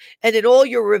valleys and in all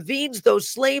your ravines, those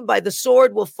slain by the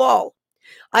sword will fall.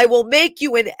 I will make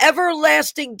you an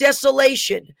everlasting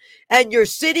desolation, and your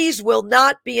cities will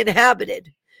not be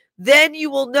inhabited. Then you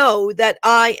will know that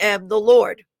I am the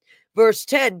Lord. Verse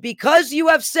 10, because you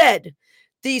have said,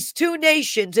 these two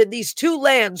nations and these two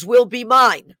lands will be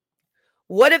mine.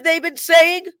 What have they been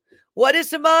saying? What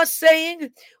is Hamas saying?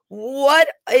 What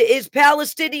is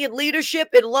Palestinian leadership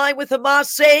in line with Hamas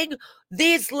saying?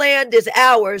 This land is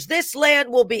ours. This land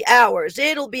will be ours.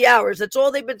 It'll be ours. That's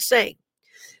all they've been saying.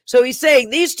 So he's saying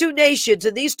these two nations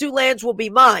and these two lands will be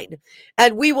mine,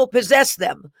 and we will possess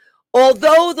them,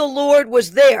 although the Lord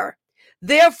was there.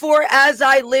 Therefore, as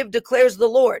I live, declares the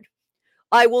Lord,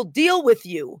 I will deal with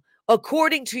you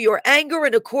according to your anger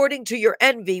and according to your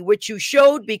envy, which you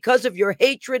showed because of your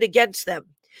hatred against them.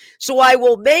 So I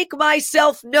will make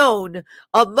myself known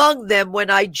among them when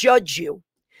I judge you.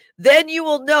 Then you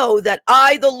will know that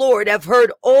I, the Lord, have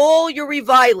heard all your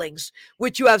revilings,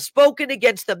 which you have spoken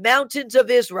against the mountains of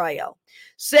Israel,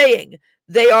 saying,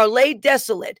 they are laid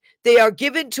desolate, they are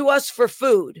given to us for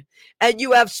food. And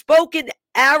you have spoken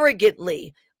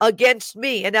arrogantly against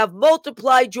me and have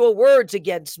multiplied your words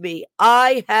against me.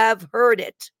 I have heard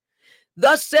it.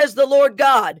 Thus says the Lord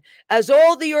God, as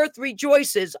all the earth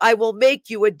rejoices, I will make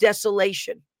you a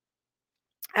desolation.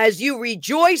 As you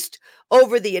rejoiced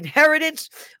over the inheritance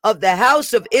of the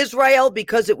house of Israel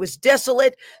because it was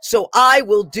desolate, so I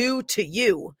will do to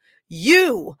you.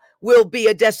 You will be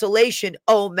a desolation,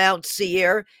 O Mount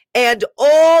Seir, and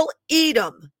all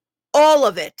Edom, all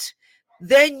of it.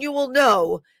 Then you will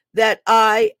know that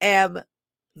I am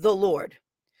the Lord.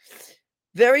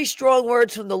 Very strong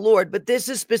words from the Lord, but this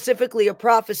is specifically a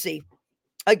prophecy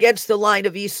against the line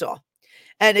of Esau.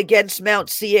 and against Mount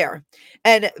Seir,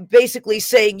 and basically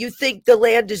saying, you think the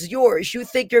land is yours. You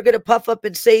think you're going to puff up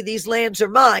and say, these lands are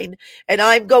mine, and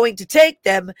I'm going to take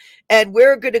them, and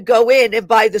we're going to go in and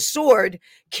by the sword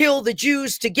kill the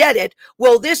Jews to get it.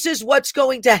 Well, this is what's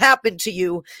going to happen to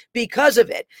you because of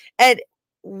it. And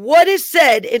what is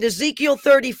said in Ezekiel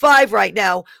 35 right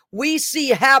now, we see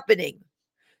happening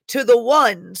to the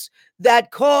ones that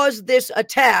caused this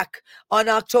attack on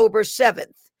October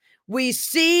 7th. We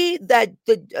see that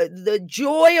the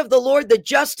joy of the Lord, the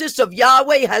justice of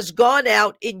Yahweh has gone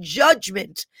out in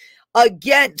judgment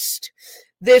against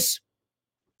this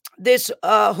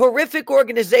horrific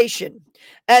organization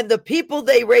and the people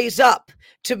they raise up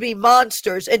to be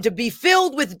monsters and to be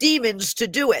filled with demons to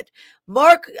do it.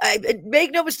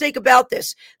 Make no mistake about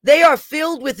this. They are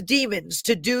filled with demons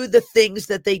to do the things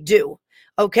that they do.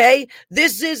 Okay?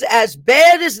 This is as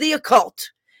bad as the occult.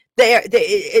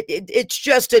 It's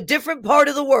just a different part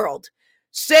of the world.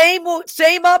 Same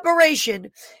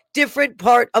operation, different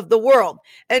part of the world.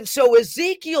 And so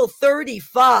Ezekiel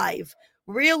 35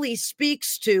 really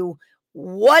speaks to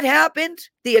what happened,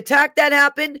 the attack that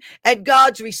happened, and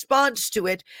God's response to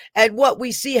it, and what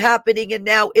we see happening in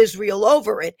now Israel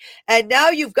over it. And now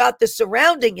you've got the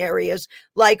surrounding areas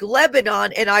like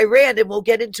Lebanon and Iran, and we'll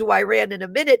get into Iran in a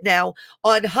minute now,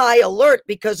 on high alert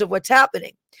because of what's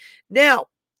happening. Now,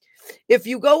 if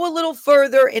you go a little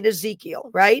further in Ezekiel,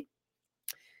 right?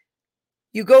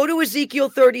 You go to Ezekiel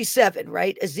 37,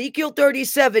 right? Ezekiel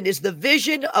 37 is the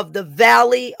vision of the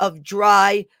valley of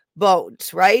dry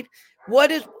bones, right?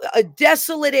 What is a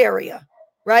desolate area,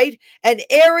 right? An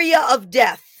area of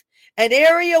death, an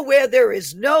area where there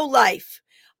is no life.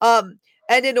 And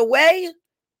in a way,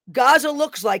 Gaza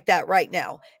looks like that right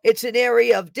now. It's an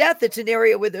area of death. It's an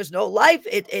area where there's no life.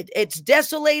 It's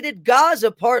desolated.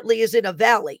 Gaza partly is in a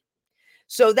valley.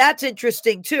 So that's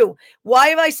interesting too. Why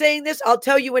am I saying this? I'll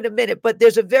tell you in a minute, but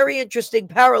there's a very interesting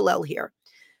parallel here.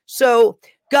 So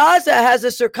Gaza has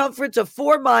a circumference of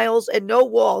 4 miles and no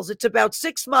walls. It's about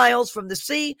 6 miles from the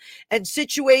sea and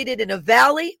situated in a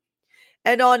valley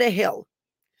and on a hill.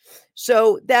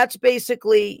 So that's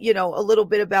basically, a little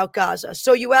bit about Gaza.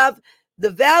 So you have the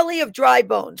Valley of Dry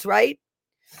Bones, right?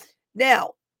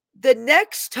 Now, the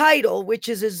next title, which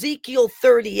is Ezekiel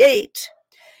 38,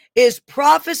 is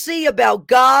prophecy about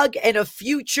Gog and a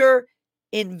future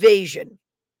invasion.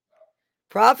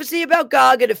 Prophecy about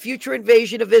Gog and a future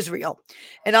invasion of Israel.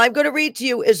 And I'm going to read to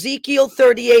you Ezekiel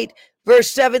 38,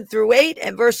 verse 7 through 8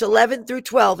 and verse 11 through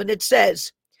 12. And it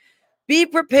says, be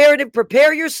prepared and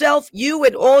prepare yourself, you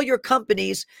and all your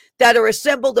companies that are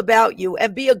assembled about you,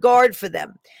 and be a guard for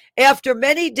them. After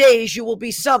many days you will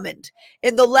be summoned.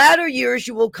 In the latter years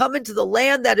you will come into the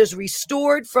land that is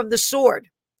restored from the sword,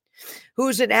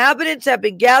 whose inhabitants have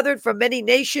been gathered from many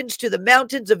nations to the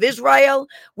mountains of Israel,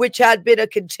 which had been a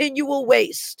continual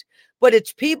waste. But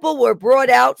its people were brought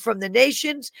out from the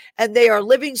nations, and they are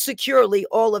living securely,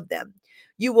 all of them.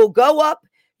 You will go up,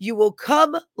 you will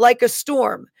come like a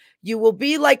storm. You will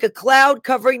be like a cloud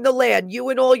covering the land, you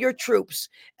and all your troops,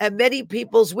 and many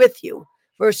peoples with you.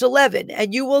 Verse 11,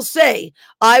 and you will say,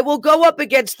 I will go up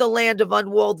against the land of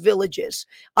unwalled villages.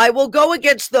 I will go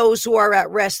against those who are at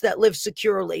rest that live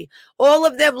securely, all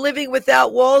of them living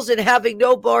without walls and having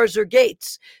no bars or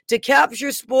gates, to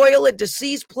capture spoil and to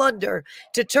seize plunder,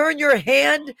 to turn your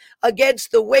hand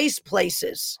against the waste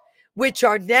places, which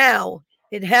are now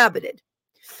inhabited.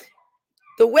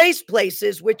 The waste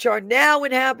places which are now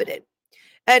inhabited,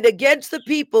 and against the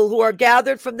people who are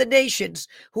gathered from the nations,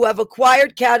 who have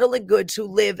acquired cattle and goods, who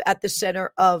live at the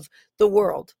center of the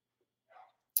world.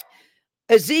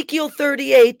 Ezekiel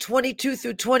 38, 22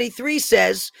 through 23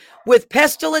 says, with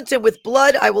pestilence and with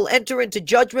blood I will enter into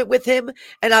judgment with him,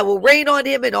 and I will rain on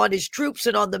him and on his troops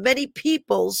and on the many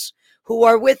peoples who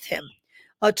are with him.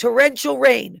 A torrential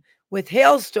rain with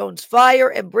hailstones, fire,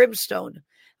 and brimstone.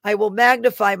 I will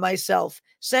magnify myself,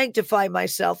 sanctify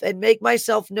myself, and make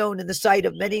myself known in the sight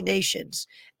of many nations,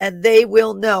 and they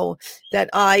will know that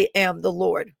I am the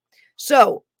Lord.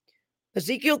 So,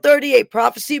 Ezekiel 38,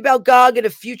 prophecy about Gog and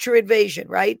a future invasion,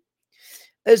 right?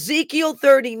 Ezekiel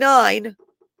 39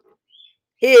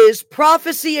 is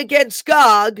prophecy against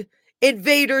Gog,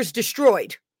 invaders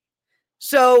destroyed.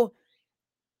 So,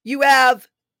 you have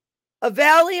a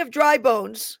valley of dry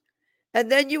bones, and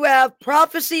then you have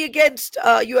prophecy against,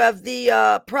 you have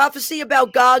the prophecy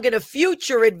about Gog and a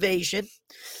future invasion.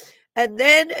 And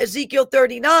then Ezekiel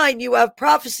 39, you have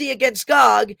prophecy against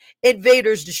Gog,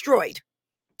 invaders destroyed.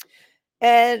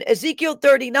 And Ezekiel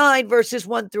 39, verses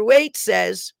 1 through 8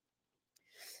 says,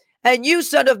 and you,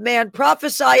 son of man,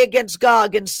 prophesy against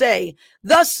Gog and say,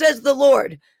 thus says the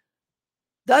Lord,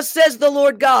 Thus says the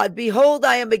Lord God, behold,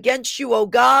 I am against you, O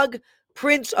Gog,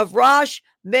 prince of Rosh,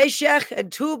 Meshech,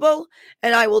 and Tubal,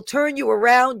 and I will turn you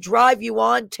around, drive you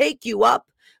on, take you up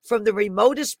from the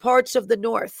remotest parts of the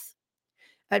north,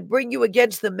 and bring you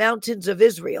against the mountains of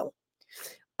Israel.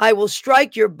 I will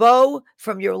strike your bow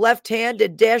from your left hand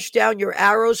and dash down your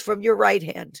arrows from your right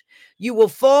hand. You will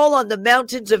fall on the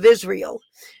mountains of Israel,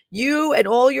 you and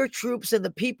all your troops and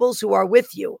the peoples who are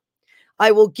with you. I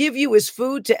will give you as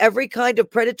food to every kind of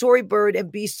predatory bird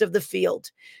and beast of the field.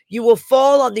 You will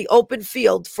fall on the open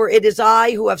field, for it is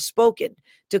I who have spoken,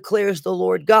 declares the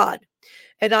Lord God.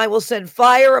 And I will send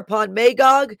fire upon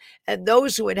Magog and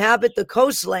those who inhabit the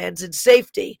coastlands in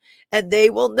safety, and they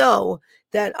will know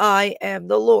that I am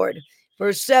the Lord.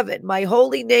 Verse 7, my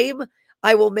holy name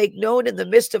I will make known in the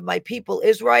midst of my people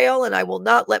Israel, and I will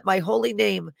not let my holy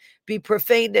name be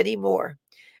profaned anymore.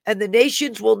 And the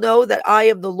nations will know that I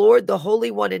am the Lord, the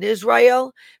Holy One in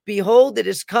Israel. Behold, it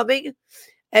is coming,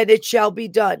 and it shall be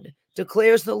done,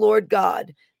 declares the Lord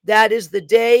God. That is the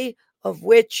day of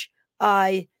which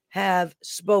I have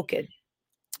spoken.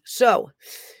 So,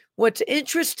 what's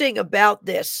interesting about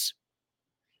this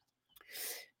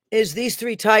is these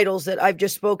three titles that I've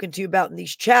just spoken to you about in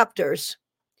these chapters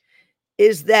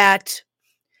is that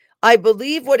I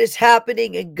believe what is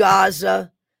happening in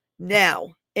Gaza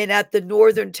now and at the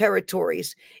northern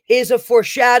territories is a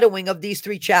foreshadowing of these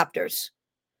three chapters.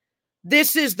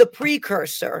 This is the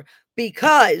precursor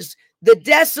because the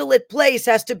desolate place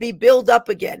has to be built up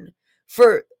again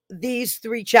for these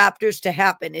three chapters to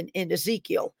happen in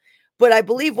Ezekiel. But I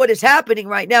believe what is happening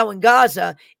right now in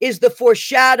Gaza is the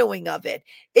foreshadowing of it.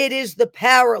 It is the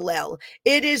parallel.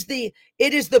 It is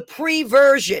the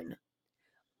pre-version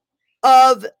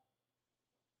of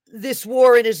this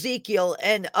war in Ezekiel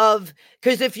and of,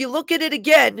 because if you look at it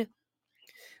again,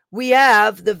 we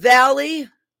have the valley.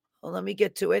 Well, let me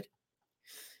get to it.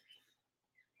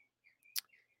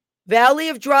 Valley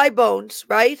of dry bones,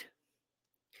 right?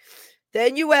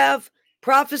 Then you have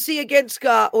prophecy against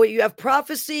God, or you have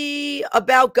prophecy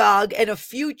about Gog and a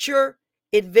future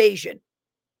invasion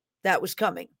that was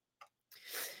coming.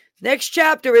 Next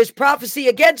chapter is prophecy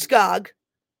against Gog,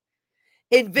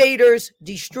 invaders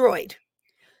destroyed.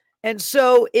 And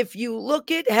so if you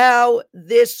look at how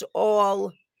this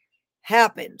all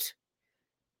happened,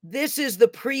 this is the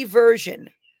pre-version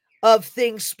of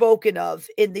things spoken of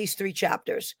in these three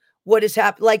chapters. What has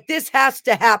happened? Like this has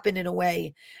to happen in a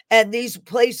way. And these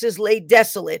places lay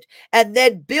desolate and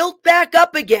then built back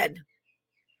up again,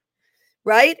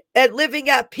 right? And living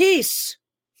at peace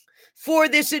for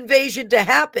this invasion to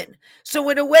happen. So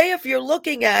in a way, if you're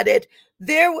looking at it,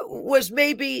 there was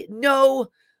maybe no,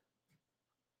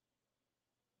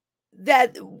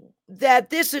 that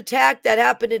this attack that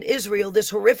happened in Israel, this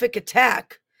horrific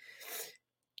attack,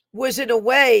 was in a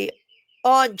way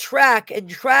on track and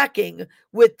tracking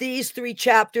with these three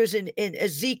chapters in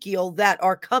Ezekiel that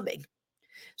are coming.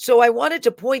 So I wanted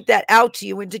to point that out to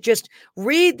you and to just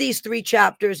read these three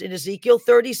chapters in Ezekiel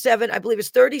 37, I believe it's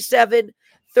 37,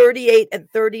 38, and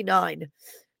 39.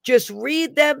 Just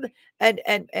read them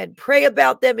and pray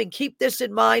about them and keep this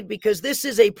in mind, because this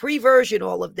is a pre-version,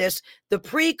 all of this, the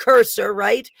precursor,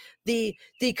 right? The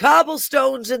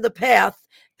cobblestones in the path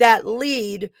that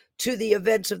lead to the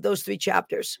events of those three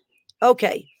chapters.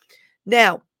 Okay,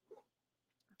 now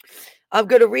I'm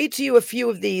going to read to you a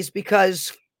few of these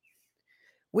because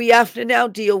we have to now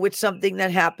deal with something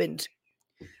that happened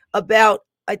about,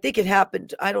 I think it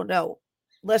happened, I don't know,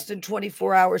 less than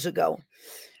 24 hours ago.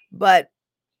 But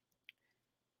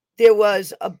there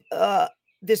was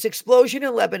this explosion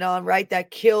in Lebanon, right,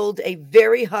 that killed a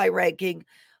very high-ranking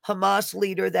Hamas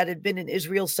leader that had been in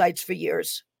Israel sites for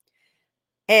years.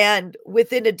 And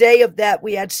within a day of that,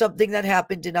 we had something that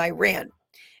happened in Iran.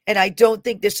 And I don't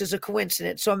think this is a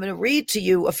coincidence. So I'm going to read to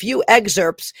you a few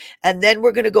excerpts, and then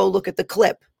we're going to go look at the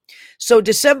clip. So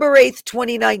December 8th,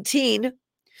 2019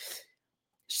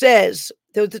 says,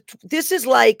 this is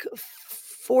like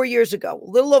 4 years ago, a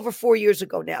little over 4 years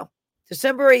ago now,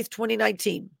 December 8th,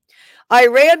 2019.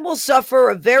 Iran will suffer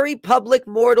a very public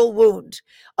mortal wound,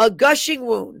 a gushing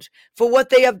wound for what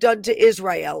they have done to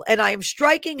Israel. And I am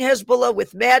striking Hezbollah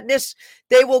with madness.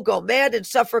 They will go mad and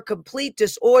suffer complete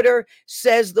disorder,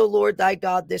 says the Lord thy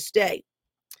God this day.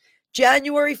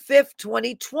 January 5th,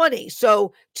 2020.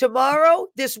 So tomorrow,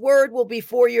 this word will be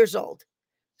 4 years old.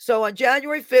 So on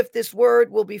January 5th, this word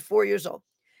will be 4 years old.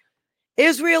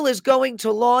 Israel is going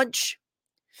to launch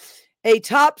a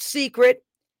top secret,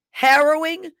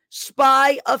 harrowing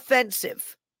spy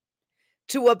offensive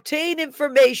to obtain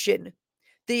information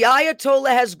the Ayatollah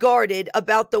has guarded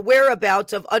about the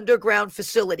whereabouts of underground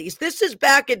facilities. This is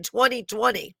back in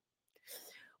 2020.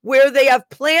 where they have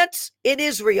plants in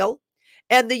Israel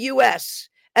and the U.S.,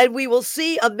 and we will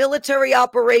see a military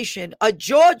operation, a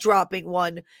jaw-dropping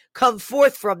one, come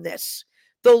forth from this.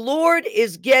 The Lord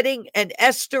is getting an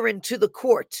Esther into the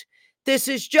court. This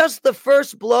is just the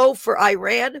first blow for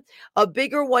Iran. A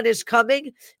bigger one is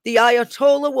coming. The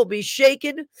Ayatollah will be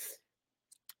shaken.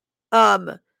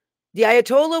 The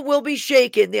Ayatollah will be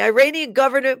shaken. The Iranian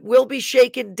government will be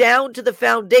shaken down to the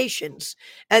foundations,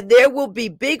 and there will be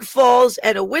big falls,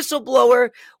 and a whistleblower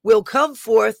will come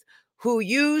forth who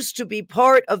used to be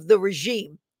part of the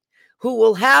regime, who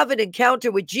will have an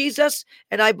encounter with Jesus,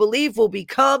 and I believe will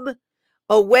become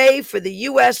a way for the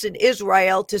U.S. and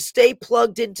Israel to stay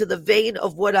plugged into the vein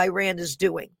of what Iran is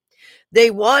doing. They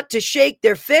want to shake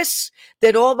their fists,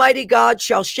 then Almighty God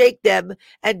shall shake them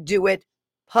and do it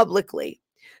publicly.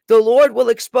 The Lord will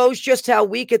expose just how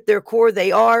weak at their core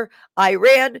they are.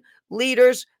 Iran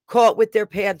leaders caught with their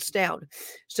pants down.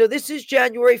 So this is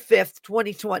January 5th,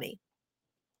 2020.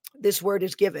 This word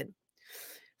is given.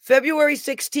 February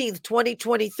 16th,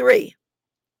 2023.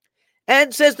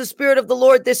 And says the Spirit of the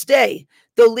Lord this day,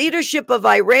 the leadership of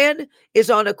Iran is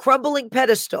on a crumbling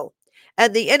pedestal,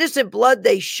 and the innocent blood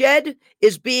they shed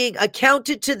is being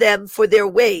accounted to them for their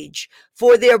wage.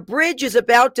 For their bridge is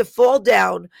about to fall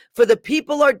down, for the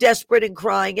people are desperate and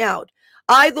crying out.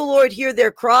 I, the Lord, hear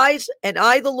their cries, and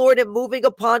I, the Lord, am moving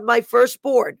upon my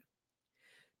firstborn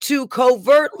to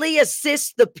covertly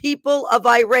assist the people of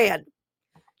Iran.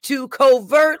 To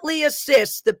covertly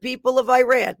assist the people of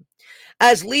Iran.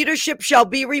 As leadership shall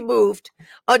be removed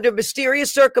under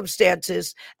mysterious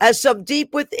circumstances, as some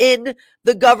deep within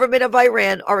the government of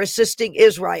Iran are assisting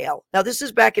Israel. Now, this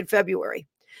is back in February.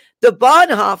 The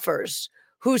Bonhoeffers,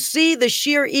 who see the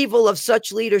sheer evil of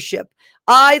such leadership,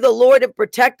 I, the Lord, am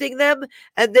protecting them,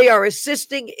 and they are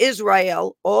assisting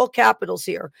Israel, all capitals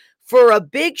here, for a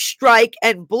big strike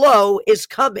and blow is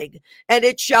coming, and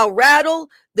it shall rattle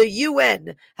the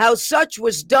UN, how such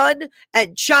was done,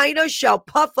 and China shall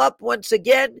puff up once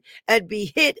again and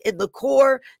be hit in the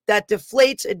core that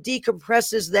deflates and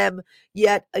decompresses them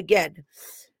yet again.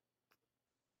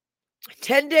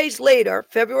 10 days later,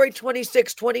 February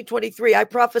 26, 2023, I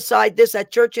prophesied this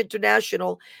at Church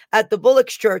International at the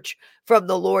Bullock's Church from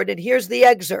the Lord, and here's the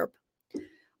excerpt.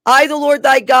 I, the Lord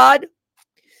thy God,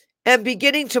 am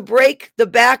beginning to break the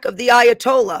back of the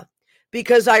Ayatollah,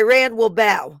 because Iran will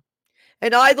bow.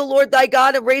 And I, the Lord thy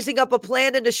God, am raising up a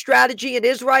plan and a strategy in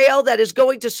Israel that is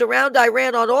going to surround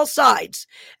Iran on all sides.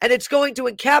 And it's going to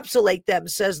encapsulate them,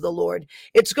 says the Lord.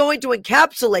 It's going to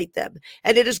encapsulate them.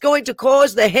 And it is going to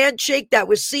cause the handshake that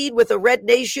was seen with a red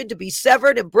nation to be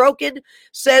severed and broken,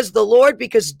 says the Lord,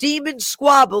 because demons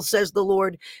squabble, says the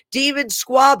Lord. Demons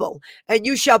squabble. And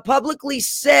you shall publicly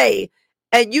say,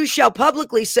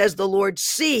 says the Lord,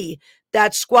 see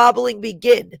that squabbling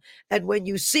begin. And when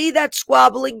you see that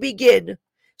squabbling begin,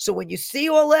 so when you see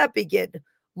all that begin,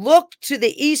 look to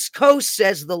the East Coast,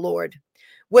 says the Lord.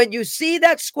 When you see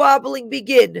that squabbling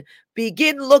begin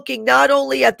looking not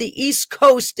only at the East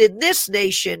Coast in this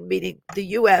nation, meaning the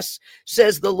U.S.,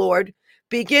 says the Lord,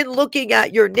 begin looking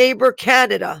at your neighbor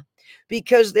Canada,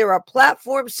 because there are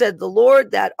platforms, said the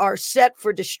Lord, that are set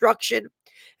for destruction.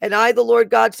 And I, the Lord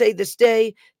God, say this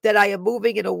day that I am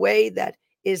moving in a way that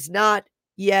is not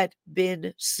yet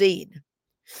been seen.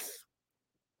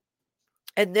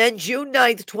 And then June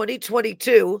 9th,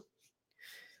 2022,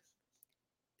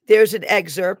 there's an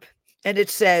excerpt, and it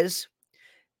says,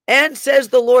 and says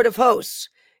the Lord of hosts,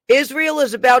 Israel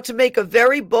is about to make a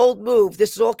very bold move.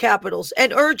 This is all capitals,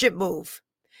 an urgent move.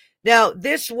 Now,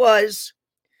 this was,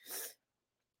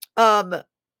 I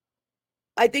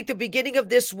think the beginning of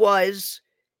this was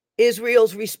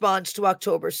Israel's response to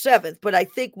October 7th. But I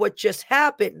think what just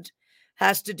happened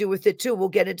has to do with it too. We'll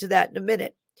get into that in a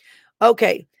minute.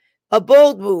 Okay, a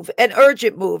bold move, an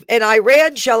urgent move, and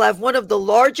Iran shall have one of the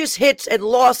largest hits and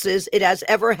losses it has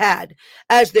ever had,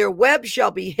 as their web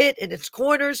shall be hit in its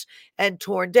corners and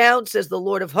torn down, says the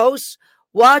Lord of hosts.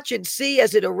 Watch and see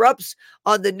as it erupts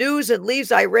on the news and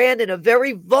leaves Iran in a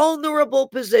very vulnerable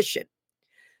position.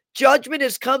 Judgment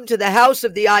has come to the house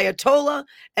of the Ayatollah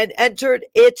and entered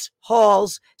its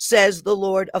halls, says the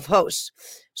Lord of hosts.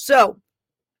 So,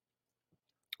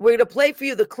 we're going to play for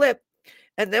you the clip,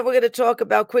 and then we're going to talk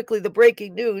about quickly the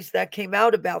breaking news that came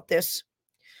out about this.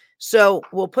 So,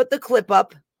 we'll put the clip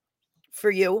up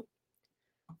for you.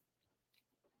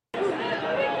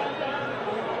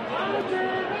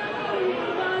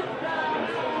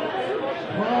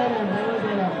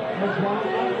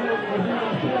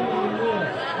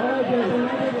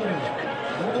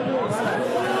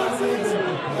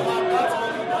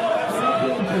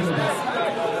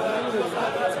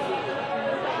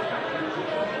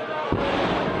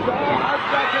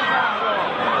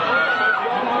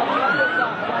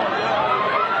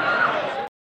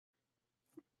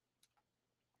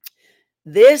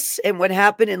 This and what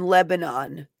happened in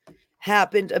Lebanon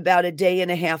happened about a day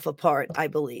and a half apart, I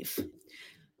believe.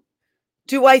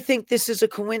 Do I think this is a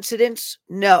coincidence?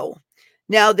 No.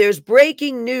 Now, there's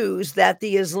breaking news that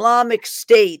the Islamic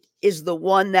State is the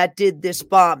one that did this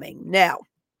bombing. Now,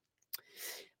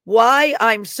 why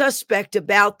I'm suspect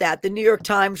about that, the New York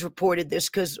Times reported this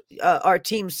because our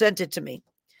team sent it to me.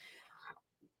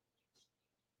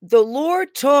 The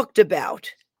Lord talked about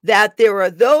that there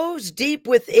are those deep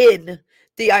within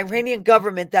the Iranian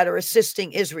government that are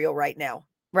assisting Israel right now,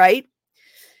 right?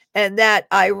 And that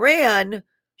Iran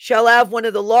shall have one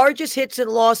of the largest hits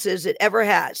and losses it ever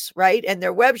has, right? And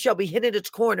their web shall be hidden in its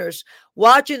corners.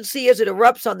 Watch and see as it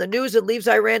erupts on the news and leaves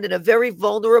Iran in a very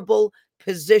vulnerable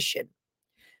position.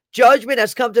 Judgment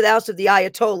has come to the house of the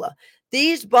Ayatollah.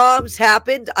 These bombs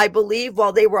happened, I believe,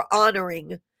 while they were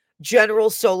honoring General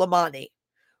Soleimani,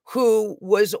 who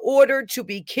was ordered to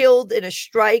be killed in a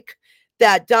strike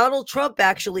that Donald Trump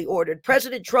actually ordered.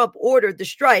 President Trump ordered the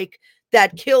strike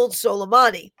that killed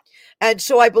Soleimani. And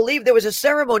so I believe there was a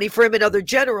ceremony for him and other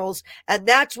generals. And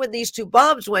that's when these two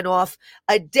bombs went off,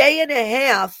 a day and a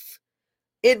half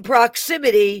in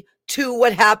proximity to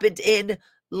what happened in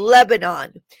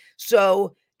Lebanon.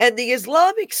 So, and the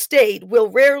Islamic State will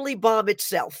rarely bomb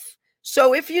itself.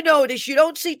 So if you notice, you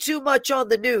don't see too much on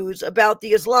the news about the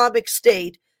Islamic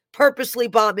State purposely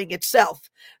bombing itself.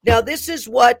 Now, this is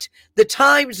what the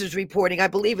Times is reporting. I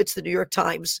believe it's the New York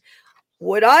Times.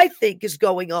 What I think is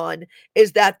going on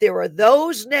is that there are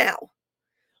those now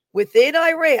within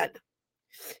Iran.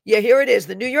 Yeah, here it is,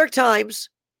 the New York Times.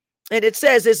 And it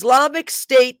says Islamic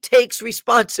State takes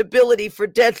responsibility for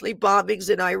deadly bombings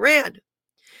in Iran.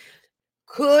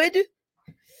 Could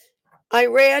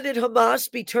Iran and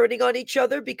Hamas be turning on each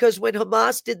other because when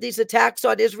Hamas did these attacks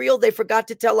on Israel, they forgot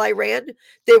to tell Iran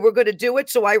they were going to do it.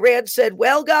 So Iran said,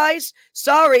 well, guys,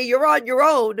 sorry, you're on your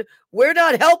own. We're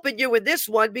not helping you in this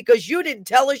one because you didn't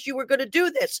tell us you were going to do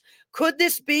this. Could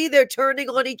this be they're turning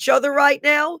on each other right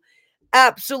now?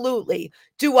 Absolutely.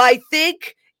 Do I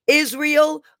think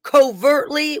Israel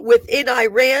covertly within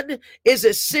Iran is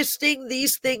assisting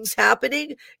these things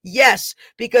happening? Yes,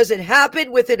 because it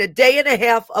happened within a day and a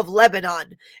half of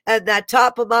Lebanon and that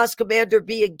top Hamas commander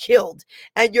being killed.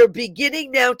 And you're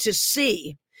beginning now to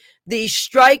see these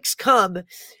strikes come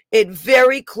in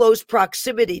very close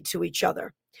proximity to each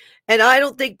other. And I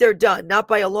don't think they're done, not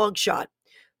by a long shot.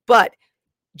 But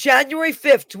January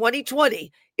 5th,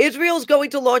 2020, Israel is going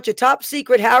to launch a top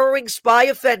secret, harrowing spy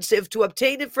offensive to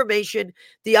obtain information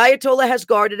the Ayatollah has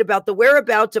guarded about the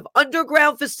whereabouts of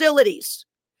underground facilities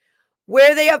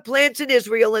where they have plants in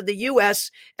Israel and the U.S.,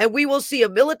 and we will see a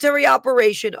military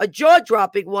operation, a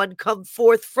jaw-dropping one, come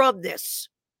forth from this.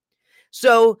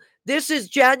 So this is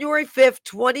January 5th,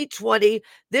 2020.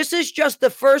 This is just the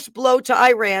first blow to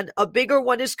Iran. A bigger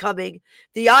one is coming.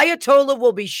 The Ayatollah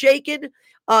will be shaken.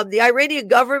 The Iranian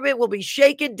government will be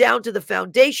shaken down to the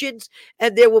foundations,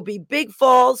 and there will be big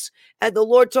falls. And the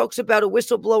Lord talks about a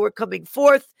whistleblower coming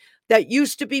forth that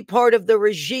used to be part of the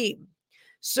regime.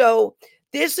 So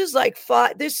this is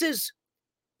this is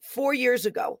 4 years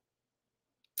ago.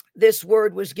 This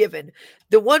word was given.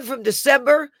 The one from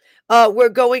December, we're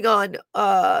going on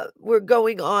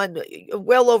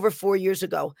well over 4 years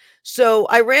ago. So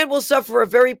Iran will suffer a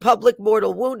very public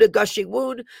mortal wound, a gushing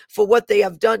wound for what they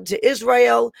have done to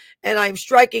Israel. And I'm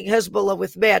striking Hezbollah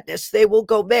with madness. They will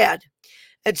go mad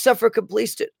and suffer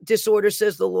complete disorder,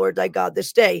 says the Lord thy God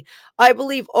this day. I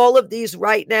believe all of these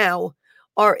right now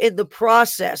are in the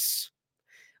process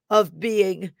of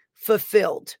being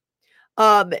fulfilled.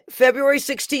 February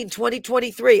 16,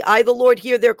 2023, I, the Lord,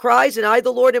 hear their cries, and I, the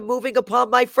Lord, am moving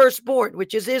upon my firstborn,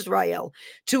 which is Israel,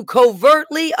 to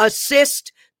covertly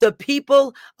assist the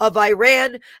people of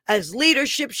Iran, as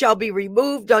leadership shall be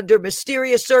removed under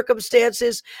mysterious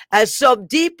circumstances, as some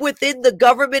deep within the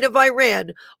government of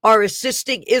Iran are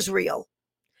assisting Israel.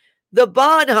 The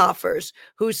Bonhoeffers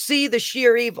who see the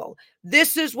sheer evil.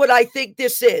 This is what I think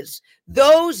this is.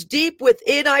 Those deep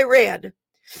within Iran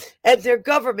and their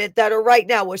government that are right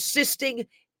now assisting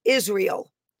Israel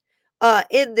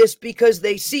in this because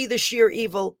they see the sheer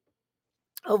evil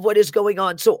of what is going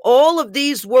on. So all of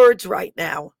these words right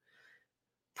now,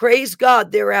 praise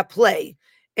God, they're at play.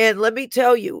 And let me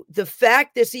tell you, the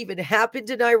fact this even happened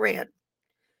in Iran,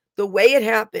 the way it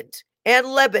happened, and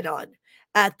Lebanon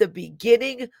at the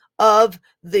beginning of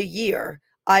the year,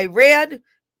 Iran,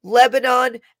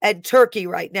 Lebanon, and Turkey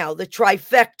right now, the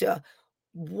trifecta.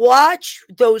 Watch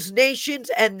those nations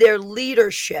and their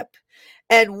leadership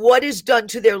and what is done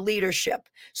to their leadership.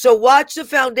 So watch the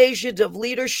foundations of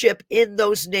leadership in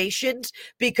those nations,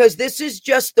 because this is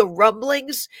just the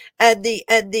rumblings and the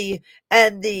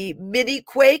mini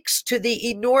quakes to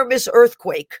the enormous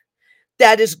earthquake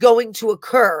that is going to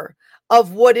occur,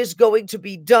 of what is going to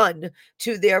be done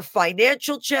to their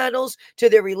financial channels, to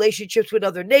their relationships with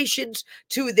other nations,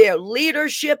 to their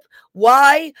leadership.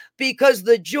 Why? Because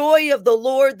the joy of the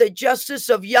Lord, the justice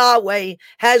of Yahweh,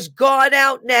 has gone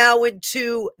out now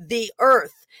into the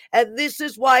earth. And this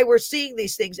is why we're seeing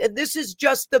these things. And this is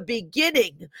just the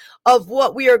beginning of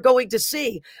what we are going to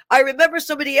see. I remember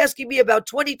somebody asking me about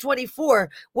 2024.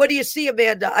 What do you see,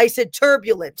 Amanda? I said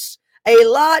turbulence. A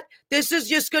lot. This is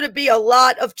just going to be a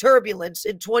lot of turbulence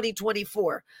in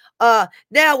 2024.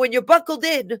 Now, when you're buckled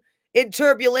in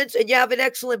turbulence and you have an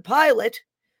excellent pilot,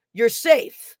 you're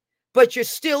safe, but you're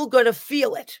still going to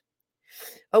feel it.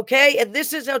 Okay. And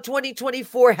this is how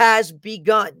 2024 has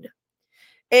begun.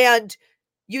 And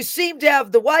you seem to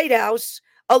have the White House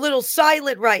a little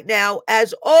silent right now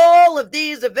as all of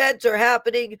these events are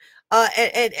happening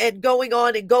and going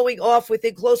on and going off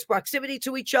within close proximity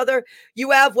to each other.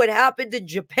 You have what happened in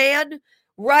Japan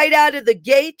right out of the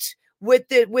gate with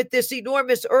this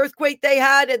enormous earthquake they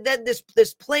had, and then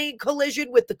this plane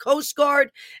collision with the Coast Guard,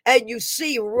 and you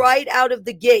see right out of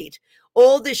the gate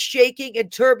all this shaking and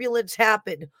turbulence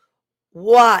happen.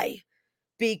 Why?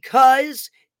 Because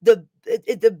the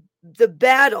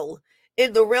battle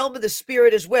in the realm of the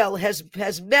spirit as well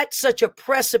has met such a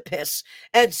precipice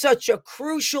and such a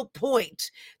crucial point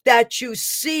that you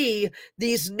see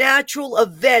these natural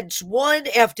events one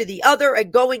after the other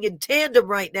and going in tandem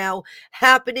right now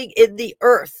happening in the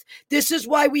earth. This is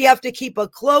why we have to keep a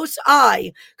close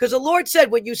eye, because the Lord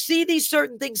said, when you see these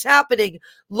certain things happening,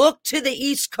 look to the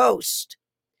East Coast.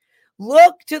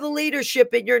 Look to the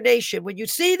leadership in your nation. When you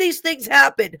see these things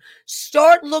happen,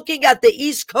 start looking at the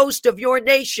East Coast of your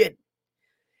nation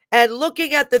and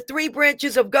looking at the three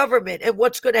branches of government and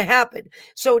what's going to happen.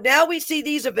 So now we see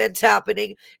these events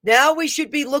happening. Now we should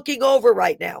be looking over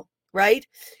right now, right?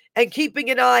 And keeping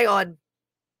an eye on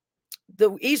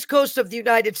the East Coast of the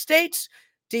United States,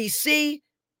 D.C.,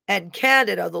 and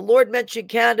Canada. The Lord mentioned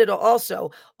Canada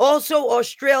also. Also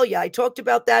Australia. I talked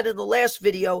about that in the last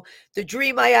video. The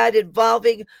dream I had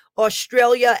involving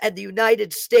Australia and the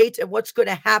United States and what's going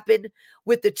to happen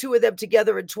with the two of them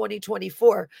together in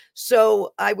 2024.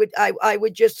 So I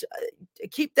would just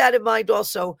keep that in mind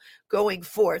also going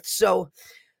forth. So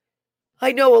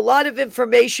I know a lot of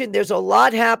information. There's a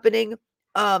lot happening.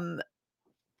 And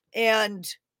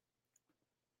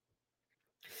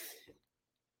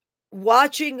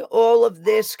watching all of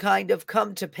this kind of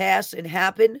come to pass and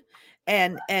happen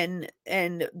and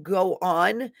go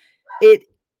on, it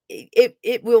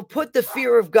will put the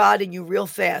fear of God in you real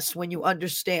fast when you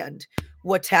understand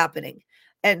what's happening.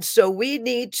 And so we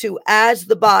need to, as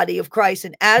the body of Christ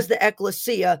and as the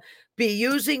ecclesia, be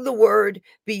using the word,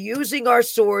 be using our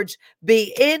swords,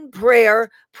 be in prayer,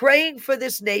 praying for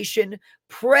this nation,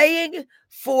 praying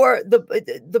for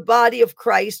the body of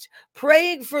Christ,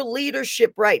 praying for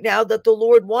leadership right now that the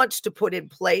Lord wants to put in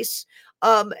place,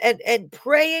 and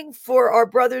praying for our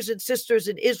brothers and sisters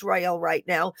in Israel right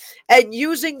now, and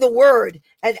using the word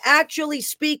and actually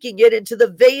speaking it into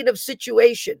the vein of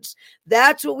situations.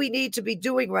 That's what we need to be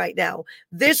doing right now.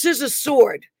 This is a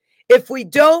sword. If we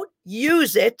don't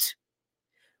use it,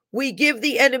 we give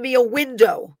the enemy a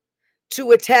window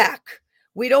to attack.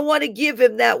 We don't want to give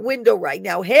him that window right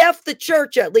now. Half the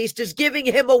church, at least, is giving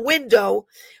him a window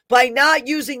by not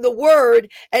using the word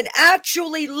and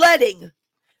actually letting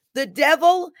the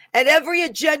devil and every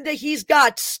agenda he's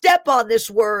got step on this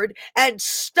word and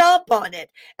stomp on it.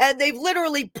 And they've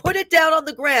literally put it down on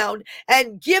the ground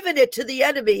and given it to the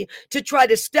enemy to try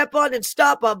to step on and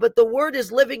stomp on. But the word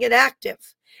is living and active,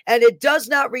 and it does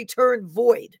not return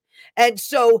void. And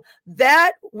so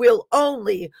that will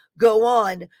only go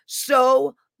on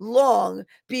so long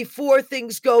before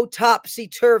things go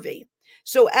topsy-turvy.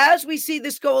 So as we see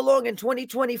this go along in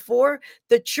 2024,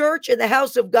 the church and the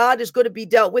house of God is going to be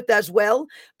dealt with as well,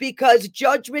 because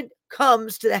judgment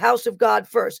comes to the house of God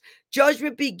first.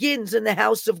 Judgment begins in the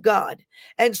house of God.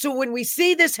 And so when we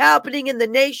see this happening in the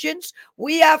nations,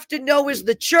 we have to know as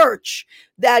the church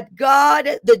that God,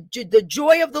 the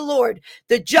joy of the Lord,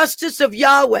 the justice of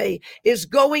Yahweh is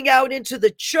going out into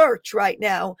the church right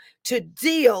now to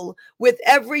deal with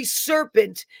every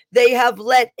serpent they have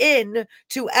let in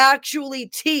to actually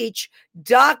teach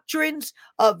doctrines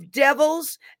of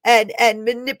devils and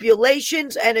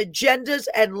manipulations and agendas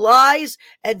and lies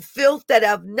and filth that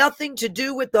have nothing to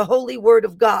do with the holy word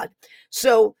of God.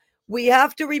 So we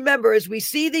have to remember, as we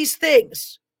see these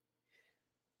things,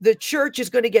 the church is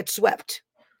going to get swept.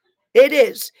 It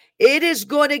is. It is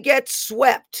going to get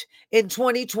swept in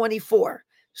 2024.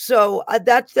 So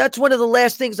that's one of the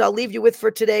last things I'll leave you with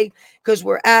for today, because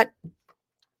we're at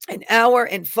an hour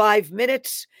and 5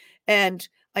 minutes. And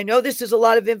I know this is a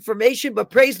lot of information, but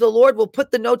praise the Lord. We'll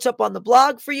put the notes up on the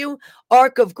blog for you,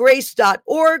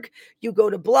 arcofgrace.org. You go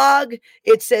to blog,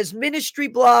 it says ministry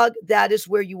blog. That is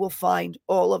where you will find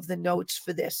all of the notes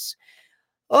for this.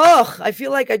 Oh, I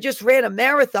feel like I just ran a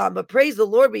marathon, but praise the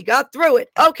Lord, we got through it.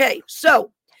 Okay,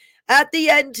 so at the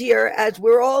end here, as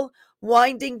we're all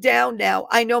winding down now,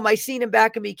 I know my scene in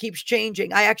back of me keeps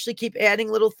changing. I actually keep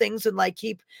adding little things and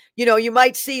you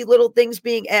might see little things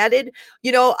being added.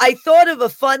 I thought of a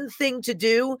fun thing to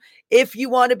do if you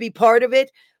want to be part of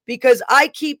it, because I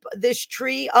keep this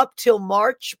tree up till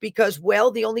March because,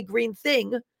 well, the only green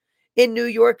thing in New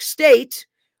York State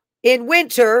in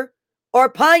winter are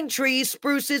pine trees,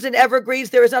 spruces, and evergreens.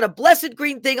 There is not a blessed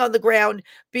green thing on the ground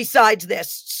besides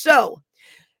this. So,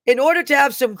 in order to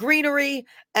have some greenery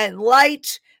and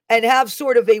light and have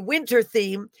sort of a winter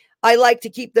theme, I like to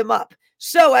keep them up.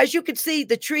 So as you can see,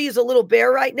 the tree is a little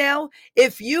bare right now.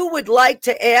 If you would like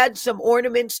to add some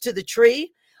ornaments to the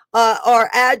tree, our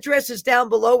address is down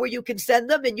below where you can send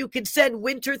them, and you can send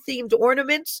winter themed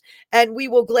ornaments, and we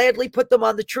will gladly put them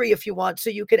on the tree if you want,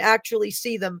 so you can actually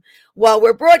see them while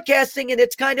we're broadcasting. And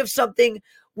it's kind of something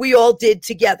we all did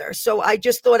together. So I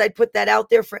just thought I'd put that out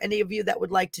there for any of you that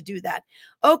would like to do that.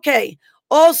 Okay.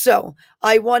 Also,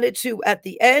 I wanted to, at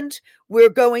the end, we're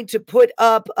going to put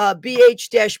up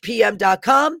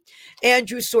bh-pm.com,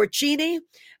 Andrew Sorcini.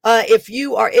 If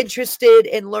you are interested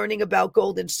in learning about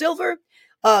gold and silver,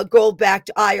 gold-backed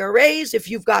IRAs. If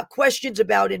you've got questions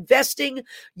about investing,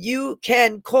 you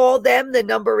can call them. The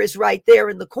number is right there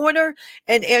in the corner.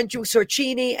 And Andrew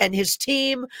Sorcini and his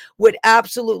team would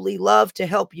absolutely love to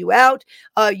help you out.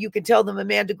 You can tell them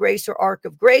Amanda Grace or Ark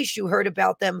of Grace. You heard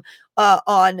about them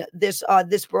on this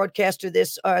broadcast or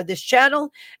this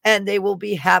channel, and they will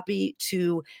be happy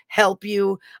to help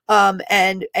you.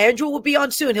 And Andrew will be on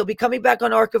soon. He'll be coming back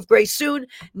on Ark of Grace soon,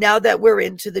 now that we're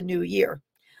into the new year.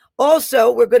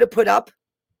 Also, we're going to put up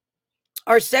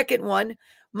our second one,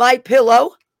 My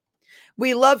Pillow.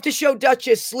 We love to show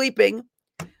Duchess sleeping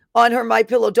on her My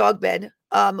Pillow dog bed,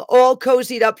 all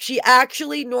cozied up. She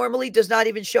actually normally does not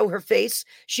even show her face.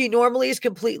 She normally is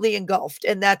completely engulfed,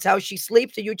 and that's how she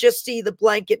sleeps. And you just see the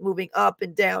blanket moving up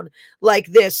and down like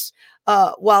this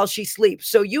while she sleeps.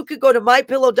 So you could go to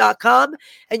mypillow.com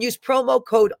and use promo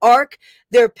code ARC.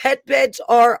 Their pet beds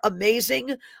are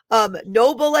amazing.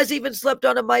 Noble has even slept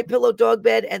on a My Pillow dog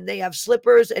bed, and they have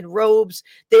slippers and robes.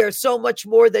 They are so much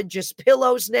more than just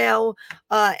pillows now.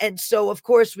 And so, of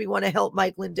course, we want to help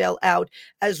Mike Lindell out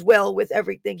as well with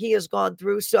everything he has gone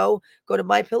through. So go to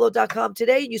mypillow.com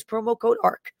today and use promo code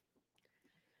ARC.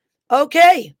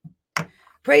 Okay.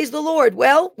 Praise the Lord.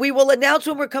 Well, we will announce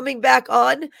when we're coming back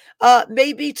on.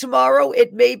 Maybe tomorrow.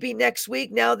 It may be next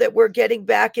week. Now that we're getting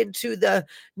back into the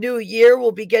new year,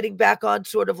 we'll be getting back on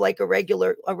sort of like a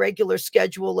regular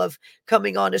schedule of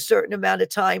coming on a certain amount of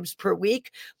times per week.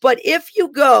 But if you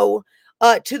go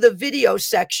to the video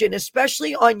section,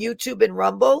 especially on YouTube and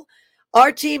Rumble,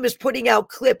 our team is putting out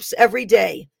clips every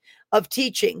day of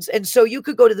teachings. And so you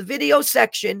could go to the video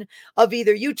section of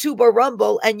either YouTube or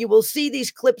Rumble, and you will see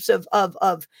these clips of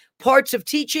parts of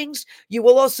teachings. You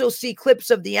will also see clips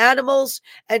of the animals.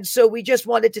 And so we just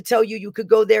wanted to tell you, you could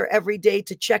go there every day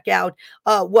to check out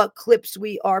what clips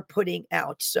we are putting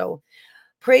out. So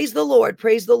praise the Lord.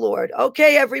 Praise the Lord.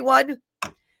 Okay, everyone.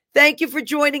 Thank you for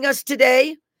joining us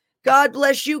today. God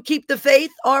bless you. Keep the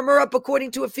faith. Armor up according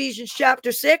to Ephesians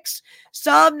chapter 6.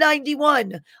 Psalm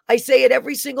 91. I say it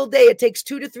every single day. It takes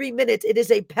 2 to 3 minutes. It is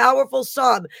a powerful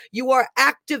psalm. You are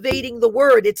activating the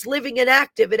word. It's living and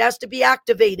active. It has to be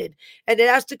activated, and it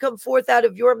has to come forth out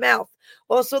of your mouth.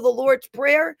 Also, the Lord's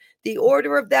Prayer, the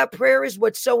order of that prayer is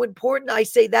what's so important. I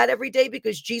say that every day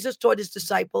because Jesus taught his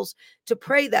disciples to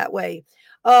pray that way.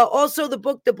 Also, the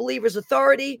book, The Believer's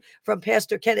Authority, from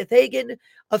Pastor Kenneth Hagin,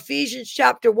 Ephesians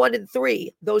chapter 1 and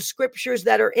 3, those scriptures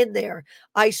that are in there.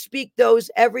 I speak those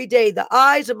every day. The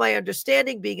eyes of my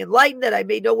understanding being enlightened, that I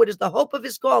may know what is the hope of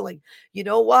his calling. You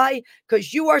know why?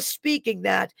 Because you are speaking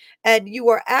that, and you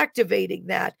are activating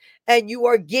that, and you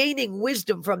are gaining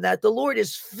wisdom from that. The Lord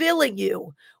is filling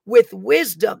you with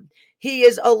wisdom. He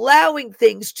is allowing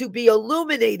things to be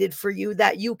illuminated for you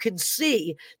that you can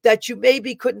see, that you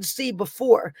maybe couldn't see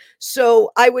before.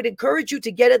 So I would encourage you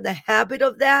to get in the habit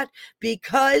of that,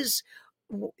 because,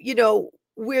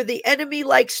 where the enemy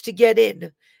likes to get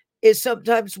in is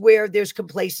sometimes where there's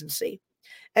complacency.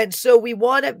 And so we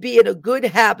want to be in a good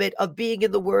habit of being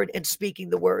in the word and speaking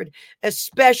the word,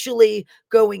 especially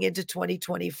going into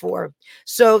 2024.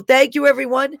 So thank you,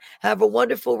 everyone. Have a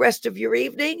wonderful rest of your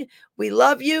evening. We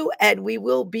love you, and we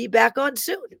will be back on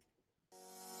soon.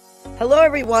 Hello,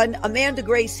 everyone. Amanda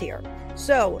Grace here.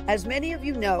 So, as many of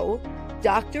you know,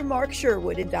 Dr. Mark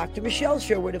Sherwood and Dr. Michelle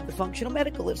Sherwood of the Functional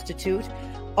Medical Institute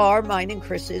are mine and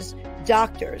Chris's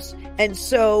doctors. And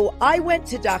so I went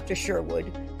to Dr.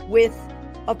 Sherwood with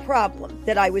a problem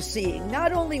that I was seeing,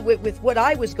 not only with what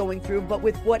I was going through, but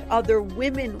with what other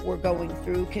women were going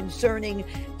through concerning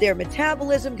their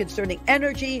metabolism, concerning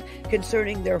energy,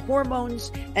 concerning their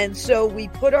hormones. And so we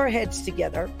put our heads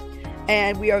together,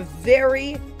 and we are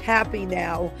very happy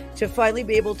now to finally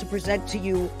be able to present to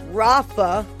you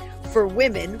Rapha for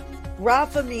women.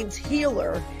 Rapha means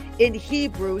healer in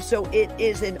Hebrew, so it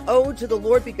is an ode to the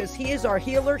Lord because he is our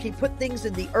healer. He put things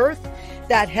in the earth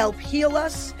that help heal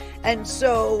us. And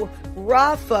so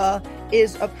Rapha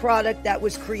is a product that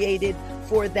was created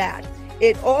for that.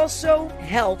 It also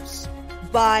helps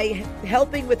by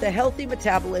helping with a healthy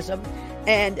metabolism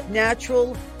and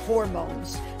natural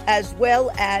hormones, as well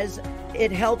as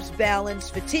it helps balance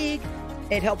fatigue.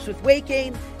 It helps with weight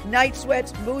gain, night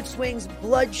sweats, mood swings,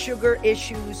 blood sugar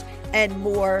issues, and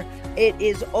more. It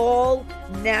is all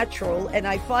natural, and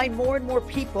I find more and more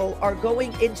people are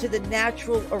going into the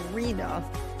natural arena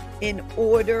in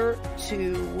order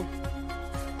to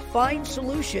find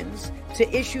solutions to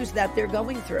issues that they're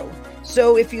going through.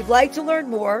 So if you'd like to learn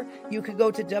more, you can go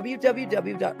to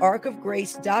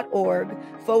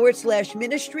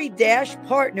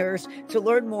www.arkofgrace.org/ministry-partners to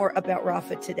learn more about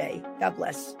Rapha today. God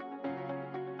bless.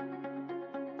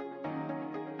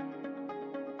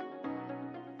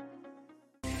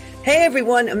 Hey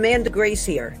everyone, Amanda Grace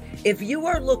here. If you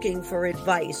are looking for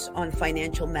advice on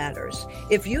financial matters,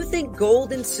 if you think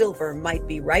gold and silver might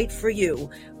be right for you,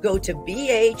 go to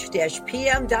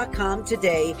bh-pm.com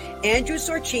today. Andrew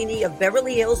Sorcini of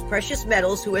Beverly Hills Precious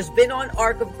Metals, who has been on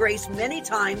Ark of Grace many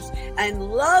times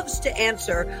and loves to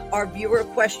answer our viewer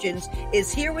questions,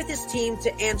 is here with his team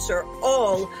to answer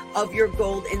all of your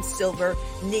gold and silver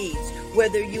needs.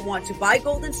 Whether you want to buy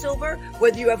gold and silver,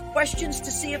 whether you have questions to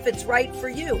see if it's right for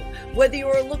you, whether you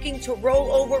are looking to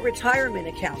roll over retirement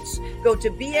accounts, go to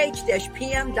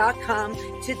bh-pm.com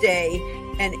today,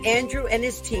 and Andrew and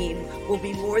his team will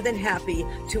be more than happy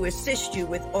to assist you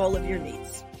with all of your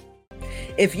needs.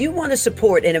 If you want to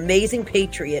support an amazing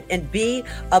patriot and be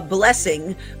a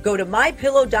blessing, go to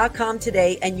mypillow.com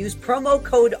today and use promo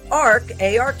code ARK,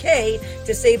 A-R-K,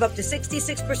 to save up to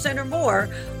 66% or more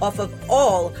off of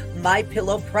all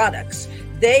MyPillow products.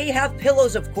 They have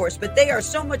pillows, of course, but they are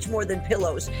so much more than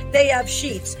pillows. They have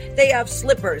sheets, they have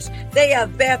slippers, they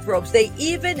have bathrobes, they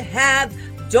even have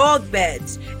dog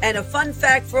beds. And a fun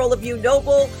fact for all of you,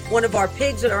 Noble, one of our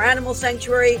pigs at our animal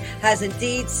sanctuary, has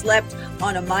indeed slept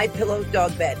on a MyPillow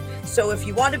dog bed. So if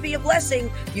you want to be a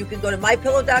blessing, you can go to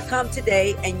mypillow.com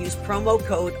today and use promo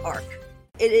code ARK.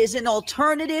 It is an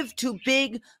alternative to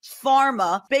big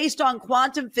pharma based on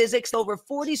quantum physics. Over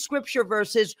 40 scripture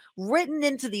verses written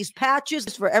into these patches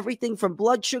for everything from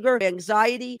blood sugar,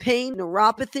 anxiety, pain,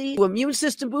 neuropathy, to immune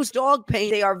system boost, dog pain.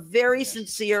 They are very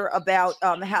sincere about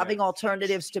having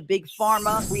alternatives to big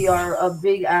pharma. We are a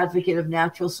big advocate of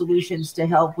natural solutions to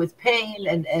help with pain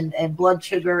and blood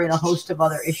sugar and a host of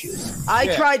other issues.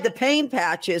 I tried the pain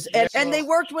patches and they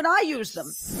worked when I used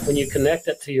them. When you connect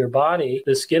it to your body,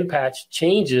 the skin patch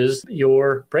changes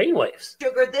your brainwaves.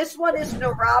 Sugar, this one is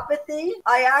neuropathy.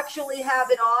 I actually have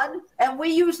it on, and we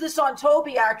use this on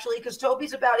Toby actually because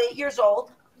Toby's about 8 years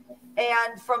old,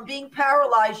 and from being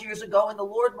paralyzed years ago and the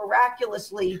Lord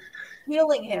miraculously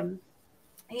healing him,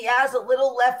 he has a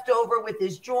little leftover with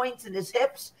his joints and his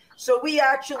hips, so we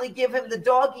actually give him the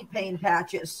doggy pain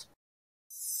patches.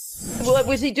 What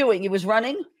was he doing? He was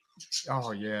running?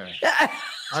 Oh, yeah.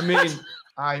 I mean,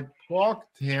 I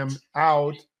plucked him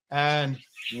out, and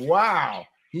wow,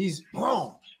 he's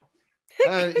boom.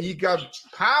 And he got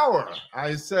power.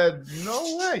 I said,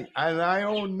 no way. And I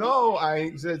don't know.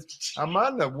 I said,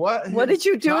 Amanda, what did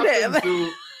you do to him?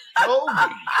 To Toby?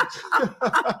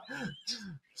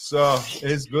 So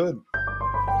it's good.